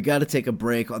 Okay, we got to take a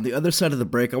break. On the other side of the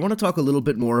break, I want to talk a little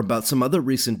bit more about some other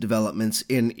recent developments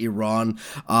in Iran,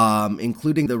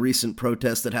 including the recent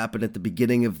protests that happened at the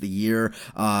beginning of the year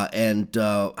and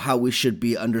how we should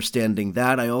be understanding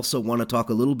that. I also want to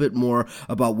talk a little bit more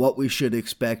about what we should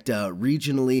expect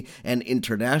regionally and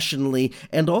internationally,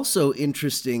 and also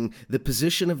interesting the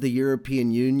position of the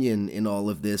European Union in all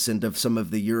of this and of some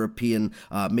of the European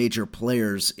major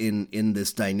players in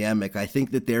this dynamic. I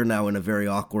think that they're now in a very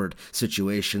awkward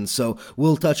situation. So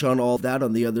we'll touch on all of that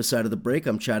on the other side of the break.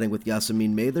 I'm chatting with Yasamin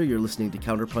Mather. You're listening to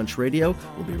Counterpunch Radio.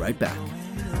 We'll be right back.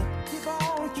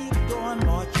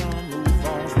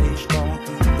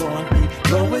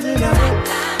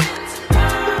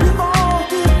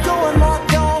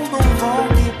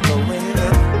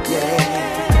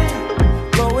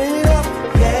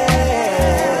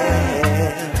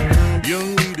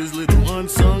 Young leaders, little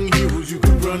unsung heroes, you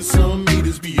can run some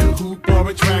meters, be a hoop or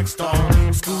a track star,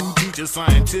 school teacher,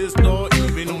 scientist, or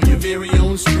even on your very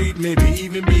own street, maybe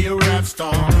even be a rap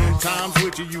star. Time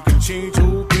switcher, you can change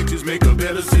whole pictures, make a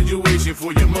better situation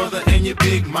for your mother and your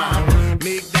big mama.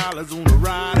 Make dollars on a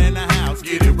ride and a house,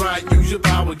 get it right, use your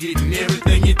power, getting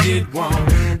everything you did wrong.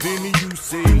 Then you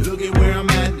say, look at where I'm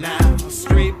at now,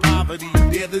 straight poverty,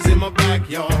 death is in my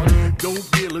backyard.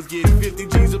 Dope dealers get 50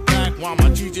 G's a pack, while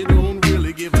my teacher don't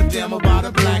really give a damn about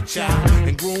a black child.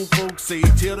 And grown folks say,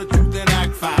 tell the truth and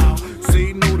act foul.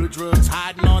 Say no to drugs,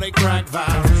 hiding all they crack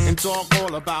vibes, and talk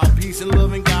all about peace and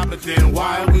love and God. But then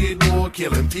why are we at war,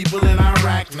 killing people in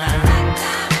Iraq now?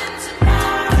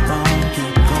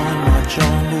 Keep going, march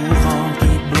on, move on,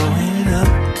 keep blowing it up.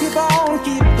 Keep on,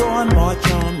 keep going,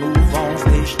 march on, move on,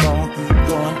 stay strong, keep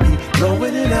going, keep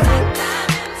blowing it up.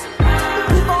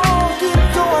 Keep on, keep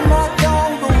going, march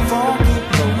on, move on, keep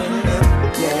blowing it up.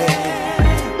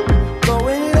 Yeah,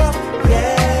 blowing it up,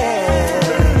 yeah.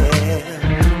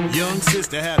 Young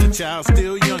sister had a child,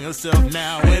 still young herself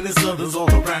now, and there's others all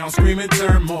around screaming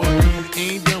turmoil.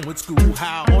 Ain't done with school,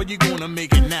 how are you gonna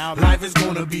make it now? Life is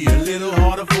gonna be a little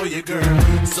harder for you, girl.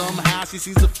 Somehow she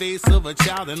sees the face of a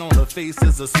child, and on her face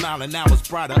is a smile, and now it's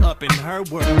brighter up in her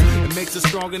world. It makes her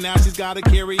stronger now, she's gotta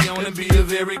carry on and be a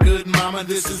very good mama.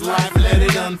 This is life, let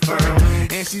it unfurl.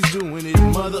 And she's doing it,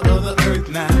 mother of the earth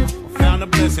now. Found a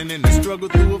blessing in the struggle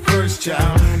through her first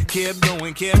child. Kept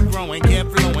going, kept growing,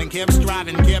 kept flowing, kept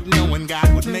striving, kept knowing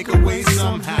God would make a way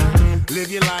somehow.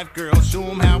 Live your life, girl, show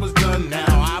them how it's done now.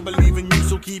 I believe in you,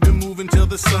 so keep it moving till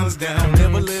the sun's down.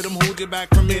 Never let them hold you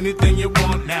back from anything you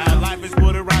want now. Life is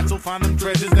what it right, so find them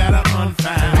treasures that are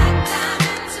unfound.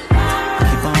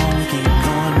 Keep on, keep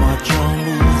going, march on,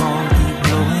 move on, keep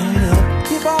blowing it up.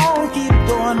 Keep on, keep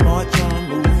going, march on,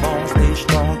 move on, stay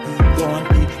strong, keep going,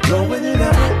 keep blowing it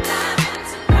up.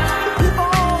 Keep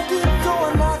on, keep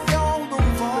going, march on,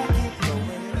 move on, keep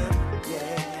blowing it up.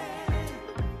 Yeah,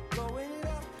 blowing it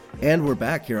up. And we're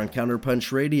back here on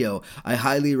Counterpunch Radio. I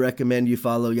highly recommend you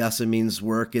follow Yasamin's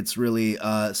work. It's really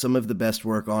some of the best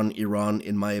work on Iran,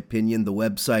 in my opinion. The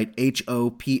website,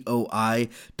 hopoi.org.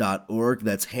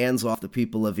 That's Hands Off the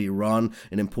People of Iran,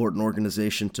 an important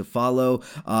organization to follow.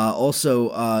 Also,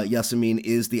 Yasamin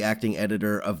is the acting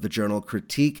editor of the journal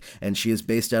Critique, and she is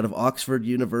based out of Oxford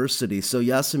University. So,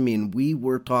 Yasamin, we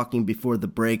were talking before the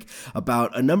break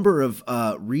about a number of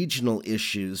regional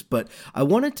issues, but I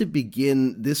wanted to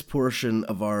begin this portion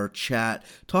of our chat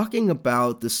talking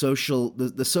about the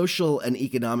social and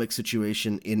economic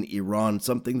situation in Iran,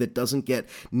 something that doesn't get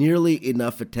nearly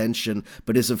enough attention,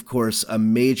 but is, of course, a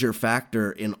major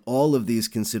factor in all of these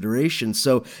considerations.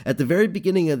 So at the very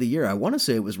beginning of the year, I want to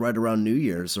say it was right around New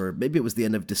Year's, or maybe it was the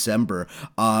end of December,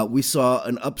 we saw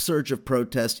an upsurge of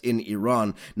protest in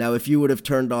Iran. Now, if you would have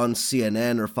turned on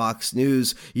CNN or Fox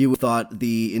News, you thought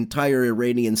the entire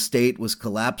Iranian state was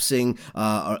collapsing,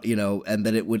 and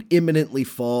that it would imminently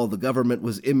fall. The government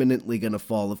was imminently going to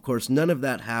fall. Of course, none of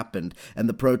that happened, and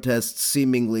the protests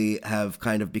seemingly have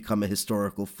kind of become a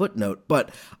historical footnote.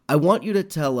 But I want you to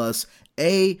tell us,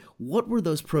 A, what were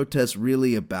those protests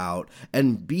really about?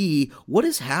 And B, what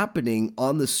is happening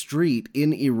on the street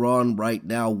in Iran right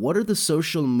now? What are the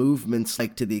social movements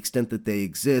like, to the extent that they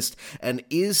exist? And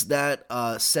is that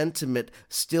sentiment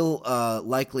still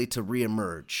likely to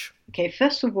reemerge? Okay,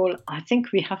 first of all, I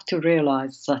think we have to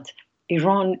realize that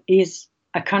Iran is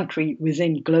a country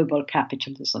within global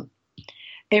capitalism.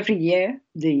 Every year,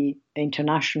 the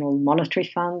International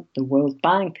Monetary Fund, the World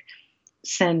Bank,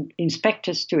 send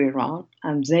inspectors to Iran,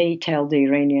 and they tell the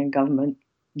Iranian government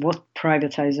what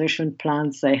privatization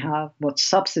plans they have, what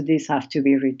subsidies have to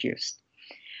be reduced.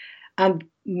 And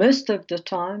most of the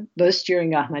time, both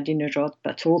during Ahmadinejad,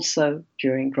 but also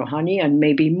during Rouhani, and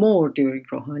maybe more during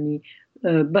Rouhani,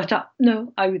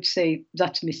 no, I would say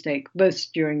that's a mistake,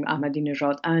 both during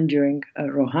Ahmadinejad and during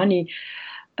Rouhani,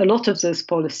 a lot of those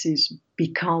policies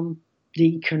become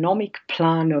the economic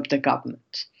plan of the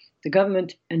government. The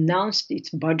government announced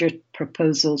its budget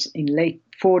proposals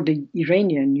for the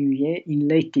Iranian New Year in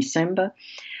late December.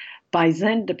 By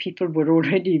then, the people were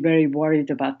already very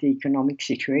worried about the economic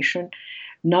situation.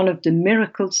 None of the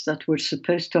miracles that were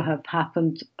supposed to have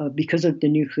happened because of the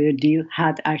nuclear deal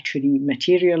had actually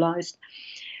materialized.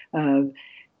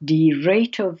 The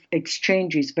rate of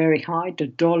exchange is very high. The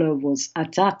dollar was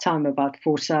at that time about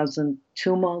 4,000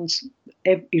 2 months.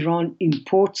 Iran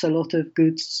imports a lot of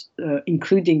goods,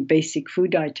 including basic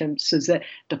food items, so that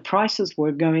the prices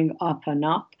were going up and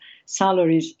up.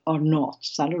 Salaries are not.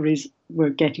 Salaries were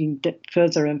getting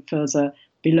further and further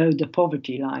below the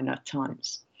poverty line at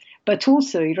times. But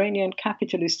also, Iranian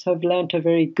capitalists have learned a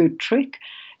very good trick.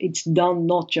 It's done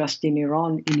not just in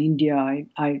Iran, in India,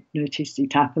 I noticed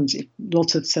it happens, in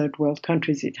lots of third world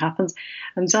countries it happens,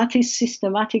 and that is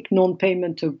systematic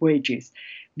non-payment of wages.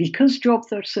 Because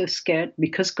jobs are so scarce,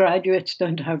 because graduates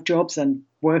don't have jobs and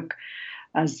work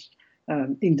as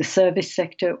in the service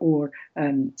sector, or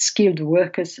skilled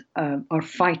workers are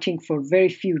fighting for very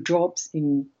few jobs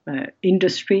in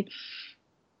industry,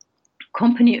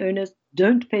 company owners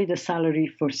don't pay the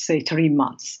salary for, say, 3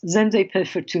 months. Then they pay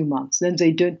for 2 months. Then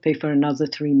they don't pay for another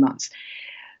 3 months.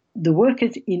 The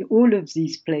workers in all of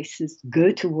these places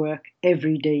go to work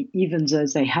every day, even though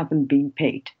they haven't been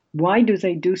paid. Why do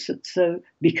they do so?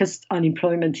 Because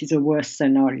unemployment is a worse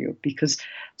scenario, because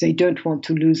they don't want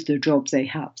to lose the jobs they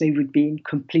have. They would be in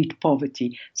complete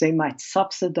poverty. They might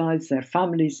subsidize their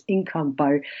family's income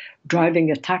by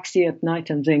driving a taxi at night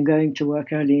and then going to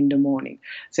work early in the morning.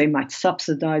 They might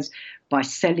subsidize by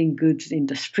selling goods in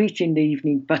the street in the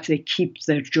evening, but they keep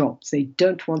their jobs. They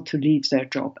don't want to leave their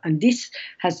job. And this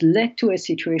has led to a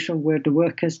situation where the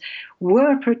workers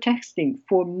were protesting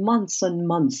for months and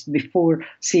months before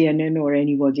CNN or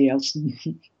anybody else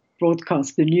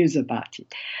broadcast the news about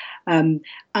it.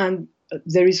 And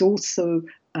there is also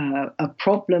a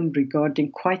problem regarding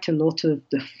quite a lot of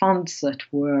the funds that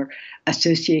were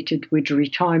associated with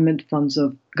retirement funds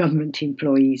of government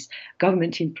employees.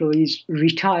 Government employees,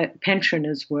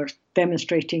 pensioners were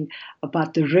demonstrating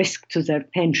about the risk to their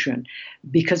pension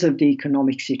because of the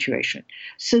economic situation.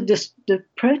 So the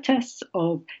protests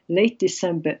of late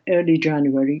December, early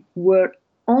January were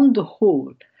on the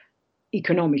whole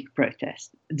economic protests.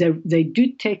 They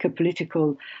did take a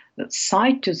political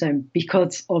side to them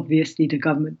because obviously the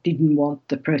government didn't want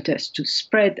the protests to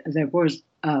spread. There was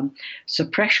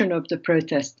suppression of the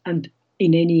protest, and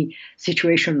in any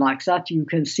situation like that, you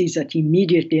can see that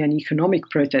immediately an economic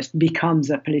protest becomes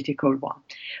a political one.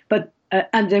 But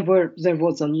and there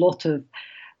was a lot of,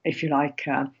 if you like,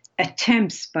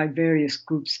 attempts by various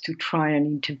groups to try and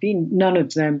intervene. None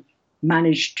of them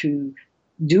managed to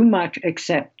do much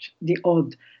except the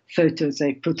odd photos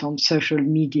they put on social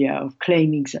media of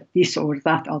claiming that this or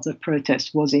that other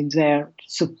protest was in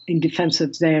defense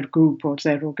of their group or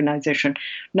their organization.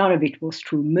 None of it was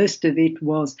true. Most of it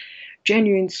was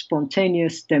genuine,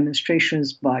 spontaneous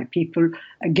demonstrations by people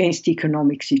against the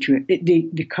economic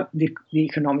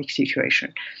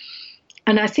situation.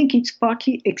 And I think it's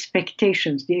partly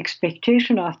expectations. The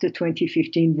expectation after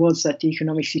 2015 was that the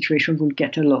economic situation would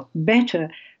get a lot better.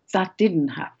 That didn't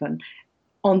happen.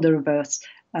 on the reverse,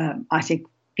 I think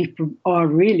people are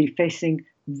really facing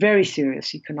very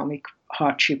serious economic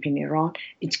hardship in Iran.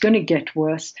 It's going to get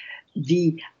worse.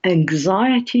 The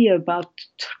anxiety about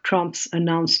Trump's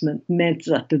announcement meant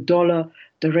that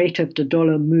the rate of the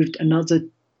dollar moved another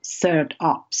third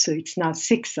up. So it's now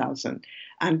 6,000.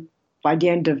 And by the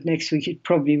end of next week, it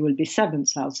probably will be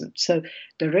 7,000. So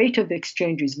the rate of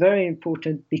exchange is very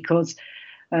important because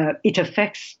it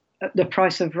affects the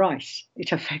price of rice.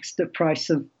 It affects the price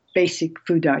of basic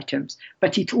food items.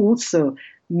 But it also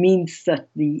means that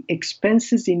the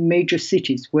expenses in major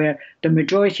cities where the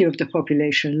majority of the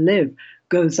population live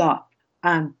goes up,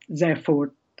 and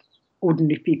therefore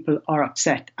ordinary people are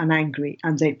upset and angry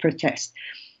and they protest.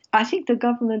 I think the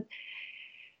government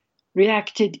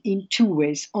reacted in two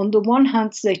ways. On the one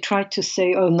hand, they tried to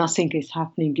say, oh, nothing is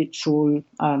happening, it's all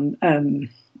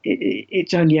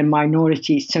it's only a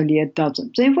minority, it's only a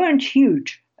dozen. They weren't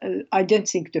huge. I don't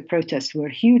think the protests were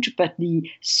huge, but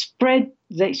they spread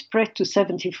to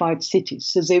 75 cities.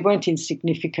 So they weren't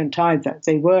insignificant either.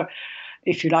 They were,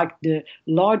 if you like, the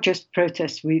largest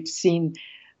protests we've seen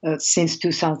since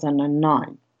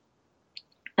 2009.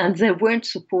 And they weren't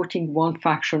supporting one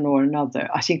faction or another.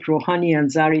 I think Rouhani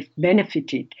and Zarif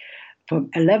benefited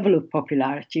from a level of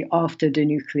popularity after the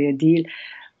nuclear deal.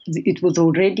 It was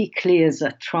already clear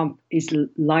that Trump is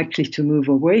likely to move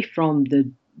away from the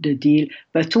deal,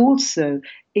 but also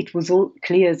it was all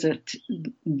clear that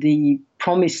the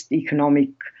promised economic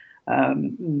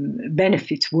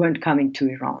benefits weren't coming to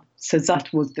Iran. So that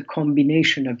was the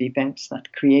combination of events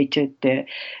that created the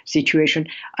situation.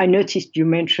 I noticed you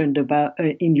mentioned about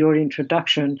in your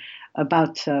introduction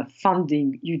about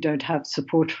funding. You don't have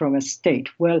support from a state.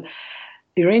 Well,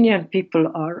 Iranian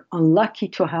people are unlucky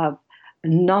to have a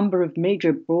number of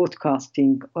major broadcasts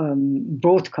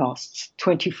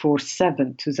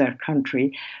 24/7 to their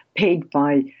country, paid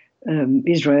by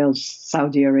Israel,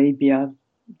 Saudi Arabia,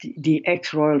 the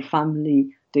ex-royal family,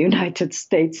 the United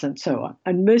States, and so on.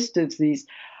 And most of these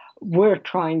were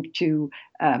trying to,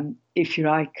 if you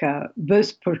like,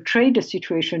 both portray the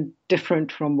situation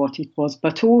different from what it was,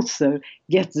 but also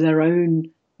get their own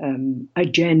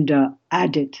agenda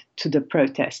added to the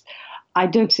protest. I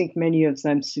don't think many of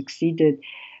them succeeded,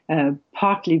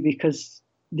 partly because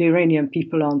the Iranian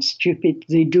people aren't stupid.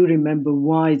 They do remember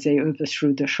why they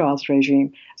overthrew the Shah's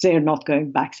regime. They are not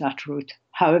going back that route.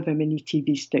 However many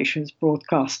TV stations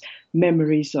broadcast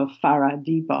memories of Farah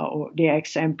Diba or the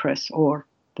ex-empress or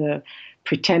the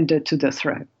pretender to the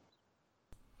throne.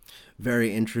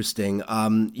 Very interesting.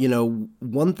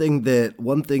 One thing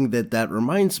that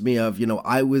reminds me of,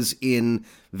 I was in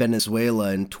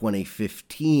Venezuela in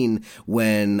 2015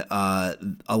 when a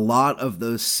lot of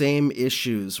those same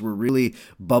issues were really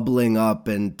bubbling up,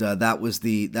 and that was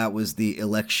the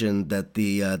election that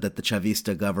the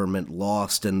Chavista government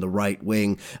lost, and the right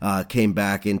wing came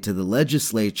back into the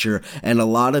legislature, and a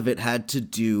lot of it had to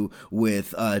do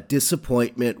with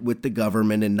disappointment with the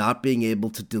government and not being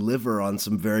able to deliver on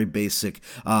some very basic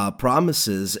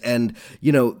promises, and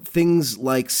things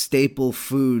like staple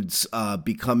foods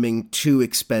becoming too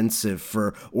expensive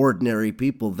for ordinary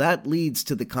people. That leads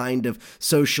to the kind of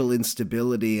social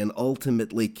instability and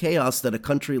ultimately chaos that a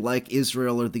country like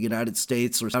Israel or the United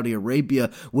States or Saudi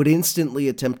Arabia would instantly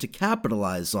attempt to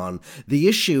capitalize on. The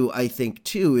issue, I think,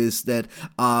 too, is that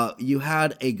you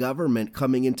had a government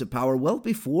coming into power well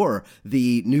before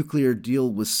the nuclear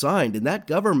deal was signed, and that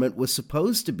government was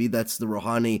supposed to be, that's the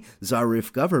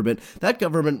Rouhani-Zarif government, that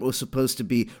government was supposed to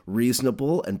be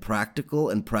reasonable and practical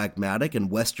and pragmatic and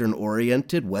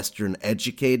Western-oriented,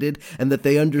 Western-educated, and that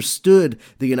they understood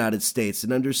the United States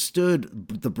and understood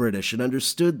the British and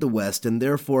understood the West, and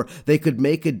therefore they could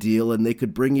make a deal and they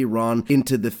could bring Iran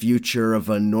into the future of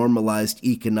a normalized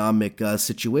economic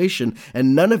situation.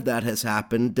 And none of that has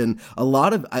happened, and a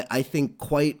lot of, I think,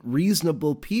 quite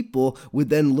reasonable people would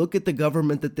then look at the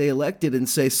government that they elected and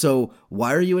say, so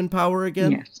why are you in power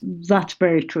again? Yes, that's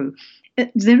very true.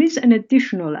 There is an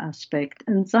additional aspect,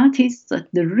 and that is that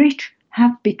the rich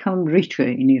have become richer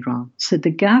in Iran. So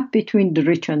the gap between the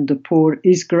rich and the poor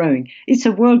is growing. It's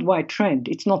a worldwide trend.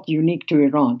 It's not unique to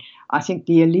Iran. I think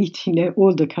the elite in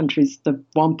all the countries, the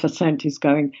 1%, is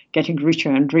getting richer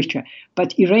and richer.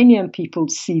 But Iranian people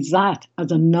see that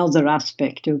as another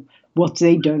aspect of what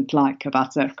they don't like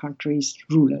about their country's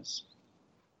rulers.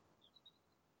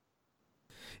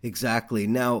 Exactly.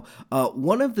 Now,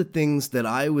 one of the things that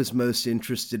I was most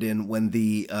interested in when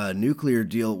the nuclear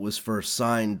deal was first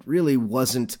signed really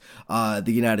wasn't the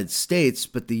United States,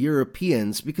 but the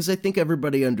Europeans, because I think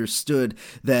everybody understood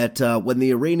that when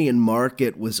the Iranian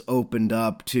market was opened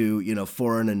up to,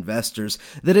 foreign investors,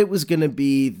 that it was going to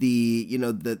be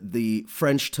the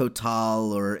French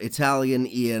Total or Italian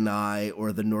Eni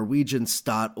or the Norwegian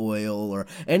Statoil or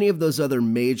any of those other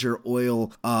major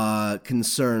oil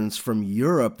concerns from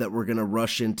Europe that were going to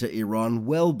rush into Iran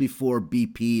well before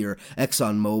BP or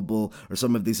ExxonMobil or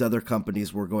some of these other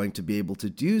companies were going to be able to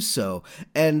do so.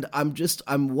 And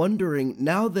I'm wondering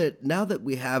now that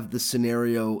we have the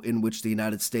scenario in which the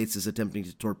United States is attempting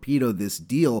to torpedo this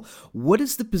deal, what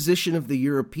is the position of the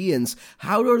Europeans?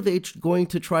 How are they going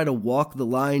to try to walk the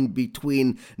line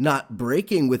between not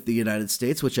breaking with the United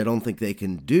States, which I don't think they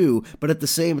can do, but at the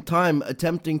same time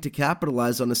attempting to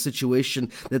capitalize on a situation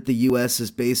that the U.S.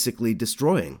 is basically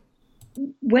destroying?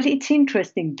 Well, it's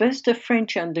interesting. Both the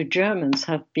French and the Germans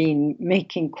have been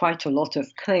making quite a lot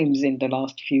of claims in the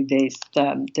last few days.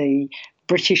 The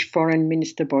British Foreign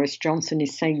Minister Boris Johnson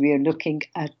is saying we are looking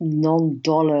at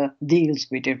non-dollar deals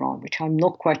with Iran, which I'm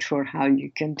not quite sure how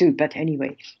you can do. But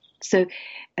anyway, so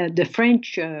the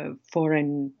French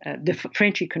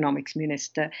French economics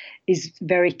minister is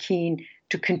very keen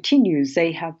to continue.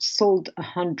 They have sold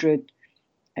 100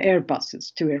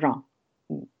 Airbuses to Iran.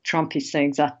 Trump is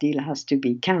saying that deal has to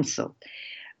be cancelled.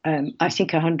 I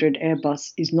think 100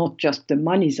 Airbus is not just the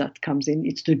money that comes in,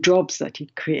 it's the jobs that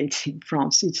it creates in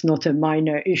France. It's not a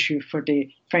minor issue for the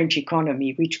French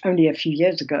economy, which only a few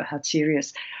years ago had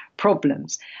serious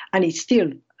problems. And it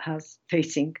still has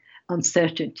facing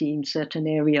uncertainty in certain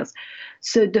areas.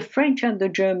 So the French and the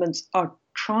Germans are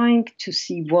trying to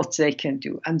see what they can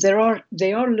do. And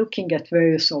they are looking at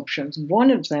various options. One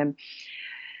of them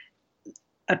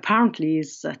apparently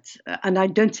is that, and I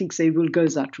don't think they will go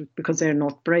that route because they're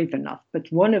not brave enough,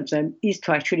 but one of them is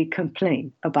to actually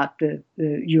complain about the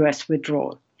US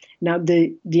withdrawal. Now,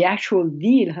 the actual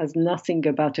deal has nothing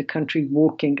about a country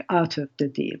walking out of the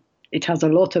deal. It has a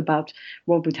lot about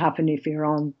what would happen if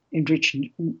Iran enriched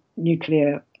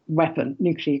nuclear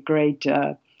grade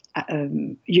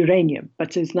uranium,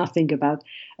 but there's nothing about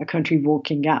a country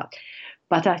walking out.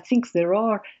 But I think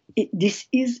this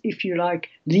is, if you like,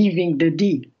 leaving the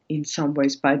deal in some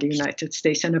ways by the United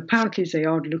States. And apparently they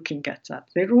are looking at that.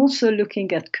 They're also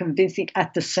looking at convincing,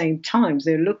 at the same time,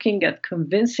 they're looking at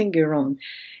convincing Iran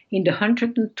in the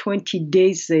 120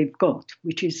 days they've got,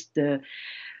 which is the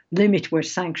limit where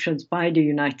sanctions by the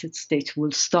United States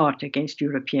will start against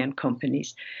European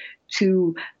companies,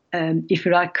 to, if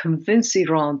you like, convince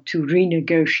Iran to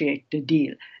renegotiate the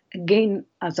deal. Again,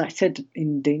 as I said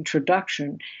in the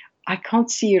introduction, I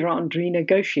can't see Iran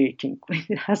renegotiating.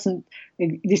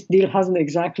 This deal hasn't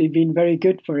exactly been very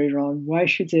good for Iran. Why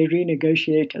should they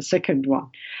renegotiate a second one?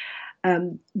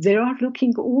 They are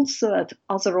looking also at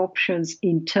other options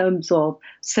in terms of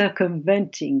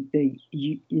circumventing the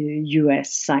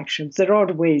US sanctions. There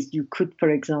are ways you could, for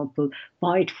example,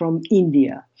 buy it from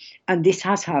India. And this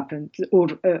has happened. Or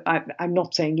I'm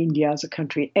not saying India as a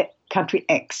country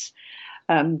X.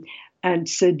 And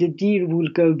so the deal will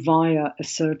go via a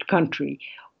third country.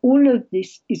 All of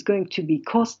this is going to be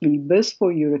costly, both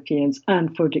for Europeans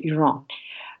and for Iran.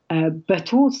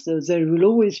 But also there will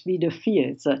always be the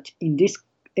fear that in this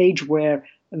age where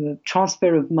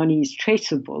transfer of money is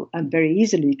traceable and very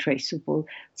easily traceable,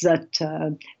 that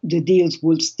the deals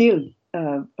will still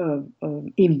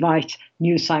invite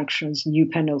new sanctions, new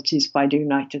penalties by the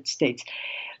United States.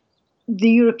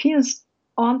 The Europeans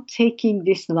aren't taking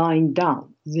this line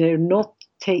down. They're not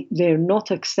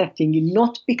accepting it,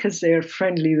 not because they're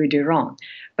friendly with Iran,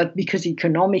 but because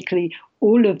economically,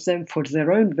 all of them, for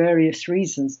their own various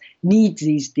reasons, need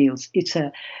these deals. It's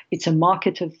a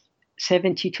market of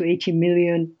 70 to 80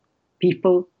 million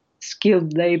people,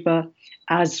 skilled labor,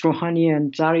 as Rouhani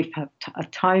and Zarif have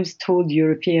at times told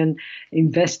European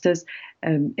investors,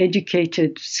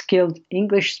 educated, skilled,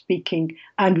 English-speaking,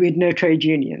 and with no trade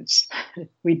unions,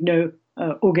 with no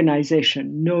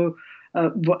organization,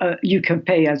 you can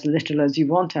pay as little as you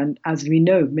want, and as we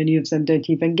know, many of them don't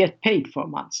even get paid for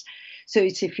months. So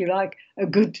it's, if you like, a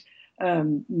good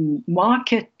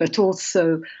market, but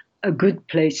also a good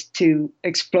place to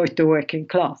exploit the working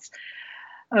class.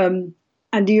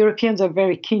 And the Europeans are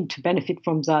very keen to benefit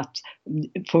from that.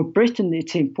 For Britain,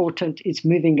 it's important. It's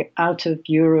moving out of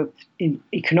Europe in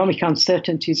economic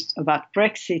uncertainties about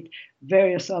Brexit.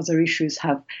 Various other issues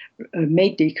have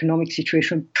made the economic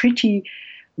situation pretty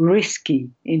risky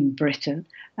in Britain.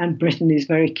 And Britain is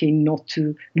very keen not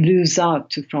to lose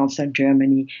out to France and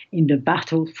Germany in the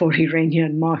battle for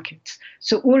Iranian markets.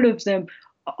 So all of them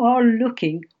are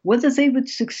looking. Whether they would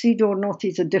succeed or not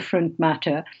is a different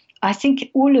matter. I think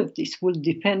all of this will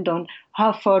depend on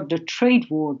how far the trade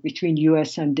war between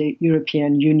US and the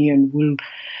European Union will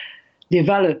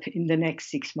develop in the next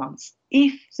 6 months.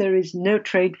 If there is no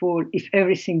trade war, if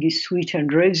everything is sweet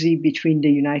and rosy between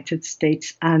the United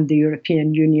States and the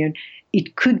European Union,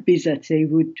 it could be that they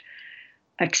would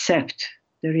accept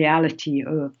the reality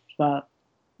of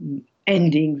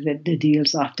ending the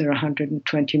deals after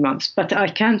 120 months. But I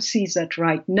can see that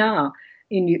right now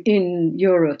in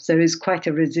Europe there is quite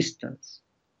a resistance.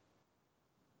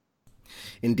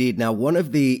 Indeed. Now, one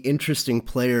of the interesting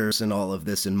players in all of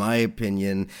this, in my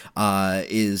opinion,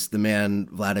 is the man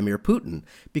Vladimir Putin,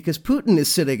 because Putin is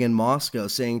sitting in Moscow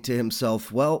saying to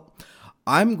himself, well,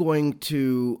 I'm going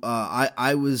to,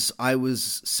 I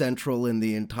was central in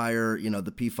the entire,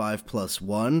 the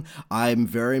P5+1. I'm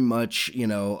very much,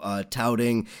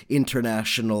 touting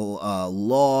international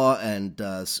law and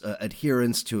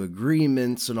adherence to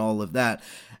agreements and all of that.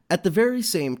 At the very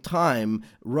same time,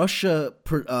 Russia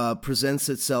presents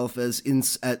itself as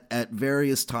at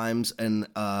various times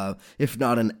if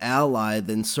not an ally,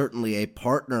 then certainly a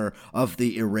partner of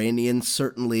the Iranians,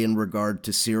 certainly in regard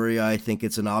to Syria. I think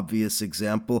it's an obvious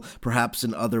example, perhaps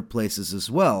in other places as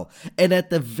well. And at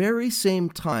the very same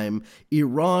time,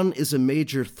 Iran is a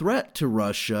major threat to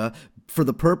Russia for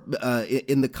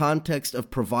in the context of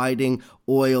providing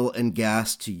oil and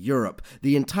gas to Europe.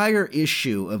 The entire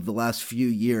issue of the last few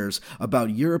years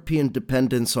about European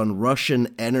dependence on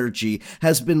Russian energy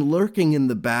has been lurking in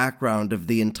the background of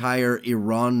the entire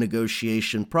Iran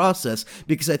negotiation process,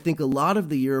 because I think a lot of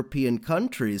the European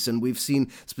countries, and we've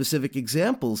seen specific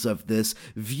examples of this,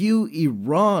 view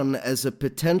Iran as a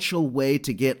potential way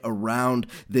to get around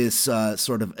this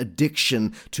sort of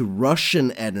addiction to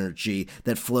Russian energy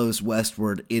that flows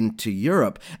westward into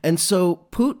Europe. And so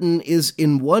Putin is,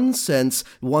 in one sense,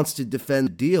 wants to defend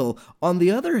the deal. On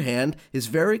the other hand, is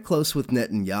very close with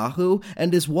Netanyahu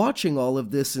and is watching all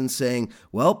of this and saying,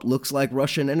 well, looks like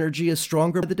Russian energy is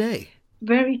stronger by the day.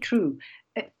 Very true.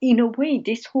 In a way,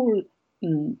 this whole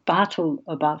battle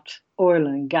about oil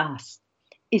and gas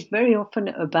is very often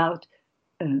about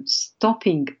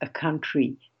stopping a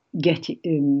country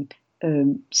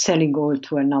selling oil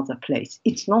to another place.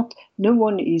 It's not, no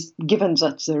one is, given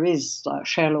that there is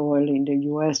shale oil in the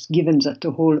US, given that the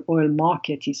whole oil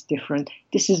market is different,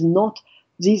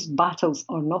 these battles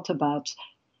are not about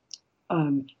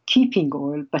keeping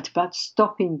oil, but about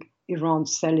stopping Iran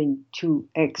selling to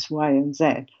X, Y, and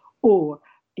Z, or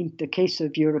in the case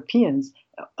of Europeans,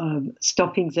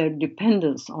 stopping their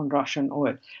dependence on Russian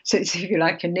oil. So it's, if you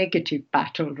like, a negative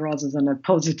battle rather than a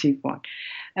positive one.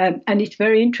 And it's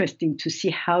very interesting to see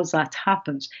how that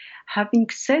happens.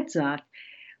 Having said that,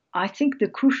 I think the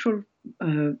crucial,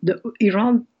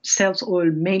 Iran sells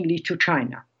oil mainly to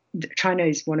China. China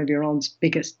is one of Iran's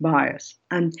biggest buyers.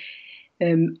 And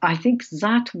I think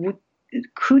that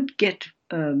could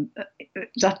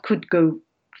go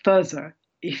further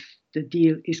if the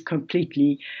deal is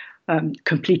completely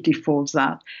falls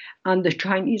out. And the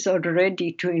Chinese are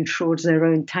ready to insure their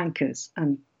own tankers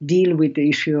and deal with the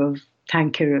issue of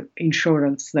tanker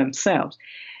insurance themselves.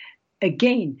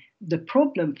 Again, the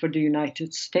problem for the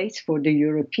United States, for the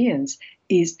Europeans,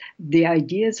 is the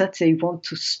idea that they want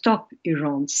to stop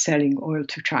Iran selling oil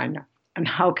to China. And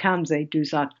how can they do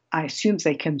that? I assume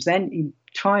they can then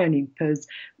try and impose,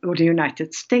 or the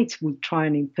United States would try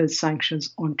and impose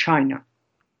sanctions on China.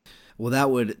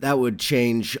 Well, that would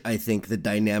change, I think, the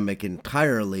dynamic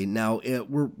entirely. Now,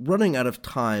 we're running out of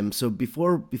time, so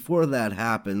before that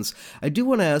happens, I do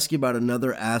want to ask you about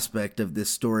another aspect of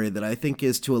this story that I think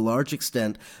is, to a large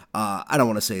extent, I don't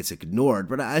want to say it's ignored,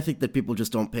 but I think that people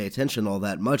just don't pay attention all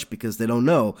that much because they don't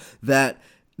know that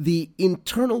the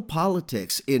internal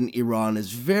politics in Iran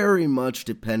is very much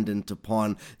dependent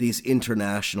upon these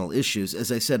international issues.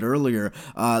 As I said earlier,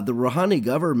 the Rouhani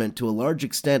government, to a large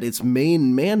extent, its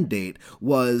main mandate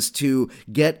was to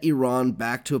get Iran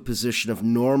back to a position of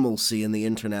normalcy in the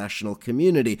international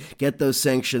community, get those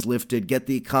sanctions lifted, get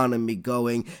the economy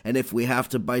going, and if we have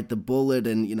to bite the bullet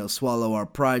and, swallow our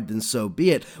pride, then so be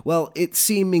it. Well, it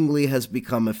seemingly has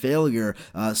become a failure,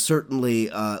 certainly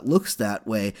looks that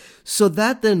way. So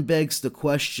that then begs the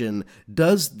question,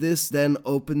 does this then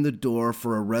open the door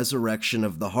for a resurrection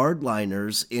of the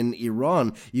hardliners in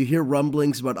Iran? You hear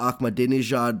rumblings about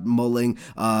Ahmadinejad mulling,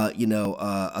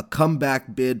 a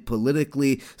comeback bid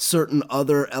politically, certain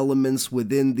other elements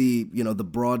within the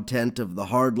broad tent of the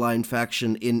hardline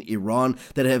faction in Iran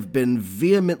that have been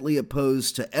vehemently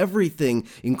opposed to everything,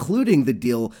 including the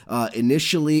deal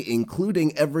initially,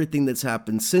 including everything that's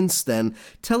happened since then.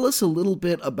 Tell us a little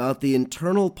bit about the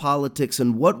internal politics and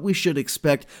and what we should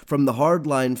expect from the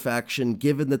hardline faction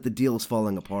given that the deal is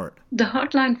falling apart? The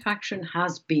hardline faction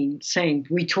has been saying,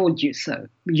 we told you so.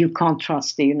 You can't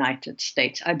trust the United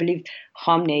States. I believe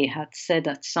Khamenei had said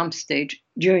at some stage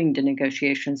during the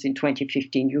negotiations in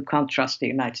 2015, you can't trust the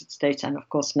United States. And of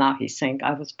course, now he's saying,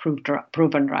 I was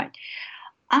proven right.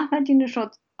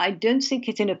 Ahmadinejad, I don't think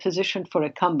is in a position for a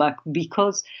comeback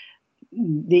because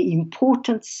the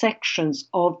important sections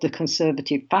of the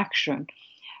conservative faction,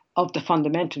 of the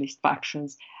fundamentalist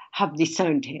factions, have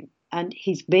disowned him. And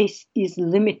his base is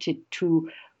limited to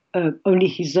only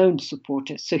his own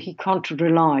supporters. So he can't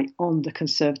rely on the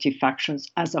conservative factions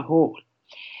as a whole.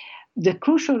 The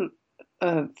crucial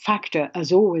factor,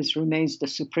 as always, remains the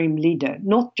supreme leader,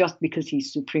 not just because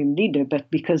he's supreme leader, but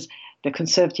because the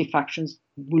conservative factions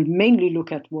will mainly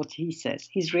look at what he says.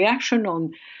 His reaction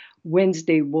on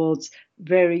Wednesday was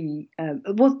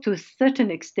was to a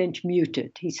certain extent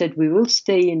muted. He said, we will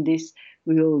stay in this,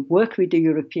 we will work with the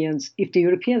Europeans. If the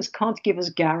Europeans can't give us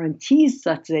guarantees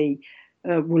that they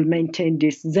will maintain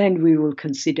this, then we will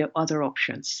consider other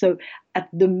options. So at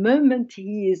the moment,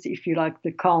 he is, if you like,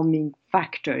 the calming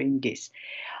factor in this.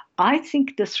 I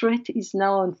think the threat is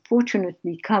now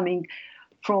unfortunately coming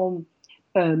from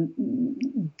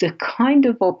the kind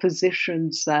of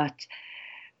oppositions that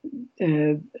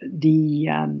the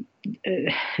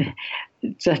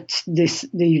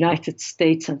United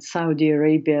States and Saudi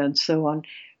Arabia and so on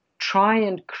try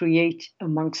and create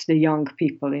amongst the young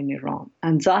people in Iran.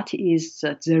 And that is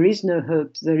that there is no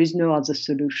hope, there is no other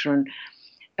solution,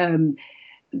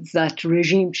 that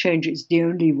regime change is the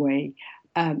only way,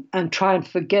 and try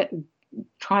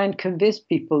and convince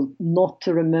people not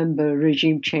to remember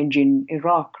regime change in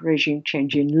Iraq, regime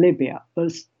change in Libya,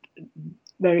 both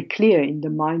very clear in the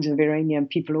minds of Iranian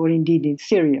people, or indeed in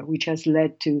Syria, which has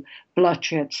led to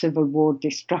bloodshed, civil war,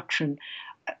 destruction.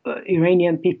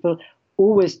 Iranian people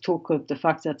always talk of the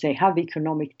fact that they have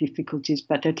economic difficulties,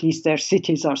 but at least their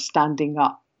cities are standing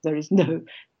up. There is no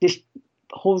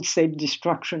wholesale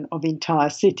destruction of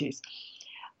entire cities.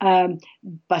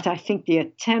 But I think the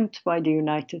attempt by the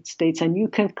United States, and you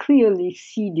can clearly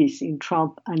see this in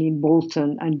Trump and in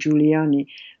Bolton and Giuliani,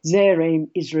 their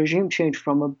aim is regime change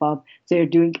from above. They're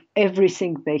doing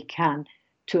everything they can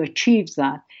to achieve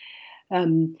that.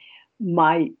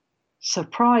 My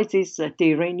surprise is that the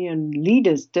Iranian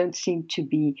leaders don't seem to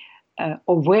be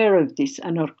aware of this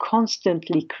and are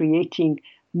constantly creating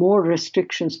more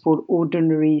restrictions for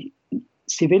ordinary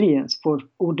civilians, for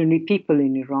ordinary people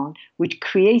in Iran, which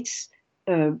paves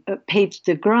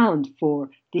the ground for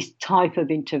this type of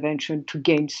intervention to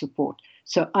gain support.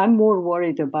 So I'm more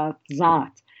worried about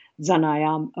that than I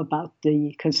am about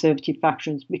the conservative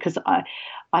factions, because I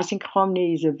think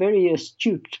Khamenei is a very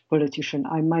astute politician.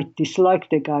 I might dislike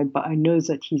the guy, but I know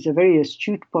that he's a very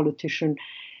astute politician.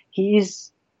 He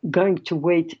is going to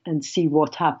wait and see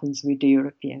what happens with the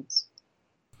Europeans.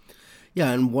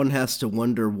 Yeah, and one has to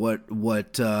wonder what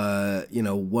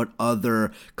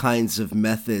other kinds of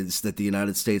methods that the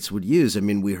United States would use. I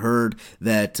mean, we heard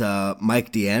that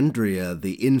Mike D'Andrea,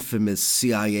 the infamous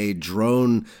CIA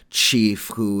drone chief,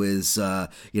 who is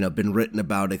been written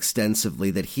about extensively,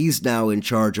 that he's now in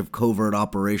charge of covert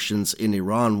operations in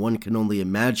Iran. One can only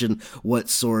imagine what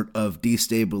sort of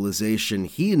destabilization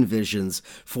he envisions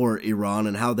for Iran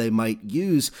and how they might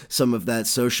use some of that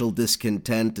social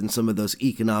discontent and some of those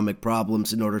economic problems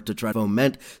in order to try to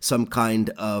foment some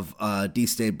kind of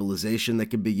destabilization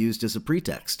that can be used as a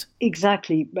pretext.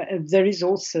 Exactly. But there is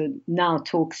also now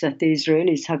talks that the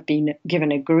Israelis have been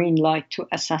given a green light to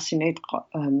assassinate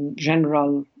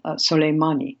General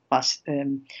Soleimani,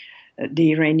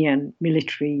 the Iranian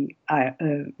military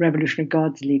Revolutionary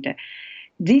Guards leader.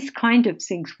 These kind of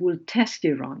things will test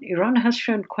Iran. Iran has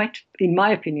shown in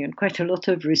my opinion, quite a lot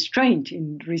of restraint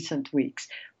in recent weeks,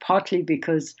 partly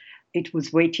because it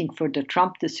was waiting for the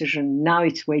Trump decision. Now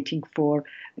it's waiting for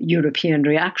European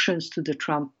reactions to the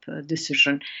Trump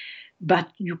decision. But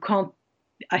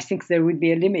I think there would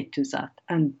be a limit to that.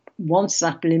 And once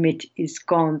that limit is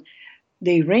gone,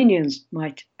 the Iranians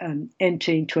might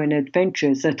enter into an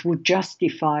adventure that would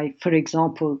justify, for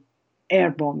example, air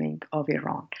bombing of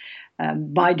Iran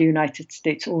by the United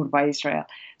States or by Israel.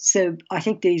 So I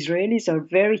think the Israelis are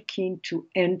very keen to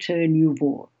enter a new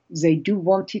war. They do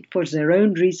want it for their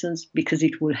own reasons, because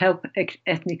it will help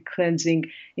ethnic cleansing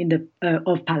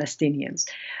of Palestinians.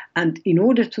 And in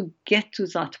order to get to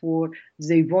that war,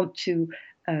 they want to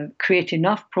create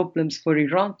enough problems for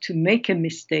Iran to make a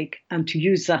mistake and to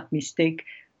use that mistake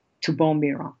to bomb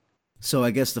Iran. So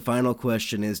I guess the final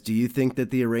question is, do you think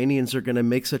that the Iranians are going to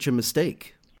make such a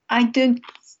mistake? I don't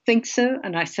think so,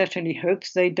 and I certainly hope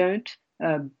they don't.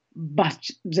 But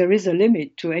there is a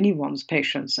limit to anyone's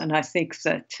patience. And I think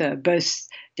that both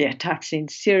the attacks in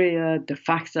Syria, the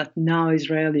fact that now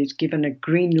Israel is given a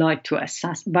green light to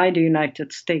by the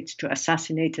United States to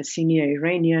assassinate a senior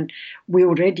Iranian. We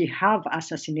already have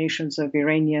assassinations of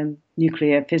Iranian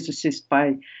nuclear physicists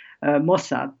by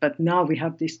Mossad, but now we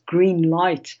have this green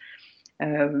light.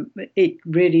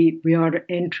 We are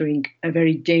entering a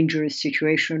very dangerous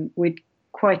situation with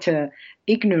quite a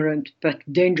ignorant but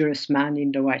dangerous man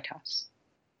in the White House.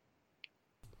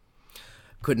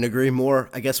 Couldn't agree more.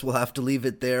 I guess we'll have to leave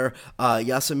it there.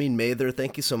 Yasamin Mather,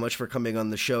 thank you so much for coming on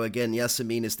the show again.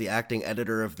 Yasamin is the acting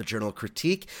editor of the journal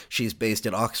Critique. She's based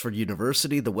at Oxford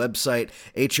University. The website,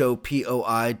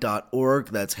 hopoi.org.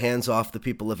 That's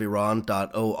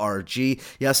handsoffthepeopleofiran.org.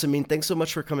 Yasamin, thanks so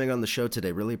much for coming on the show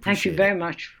today. Really appreciate it. Thank you very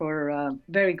much for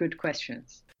very good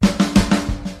questions.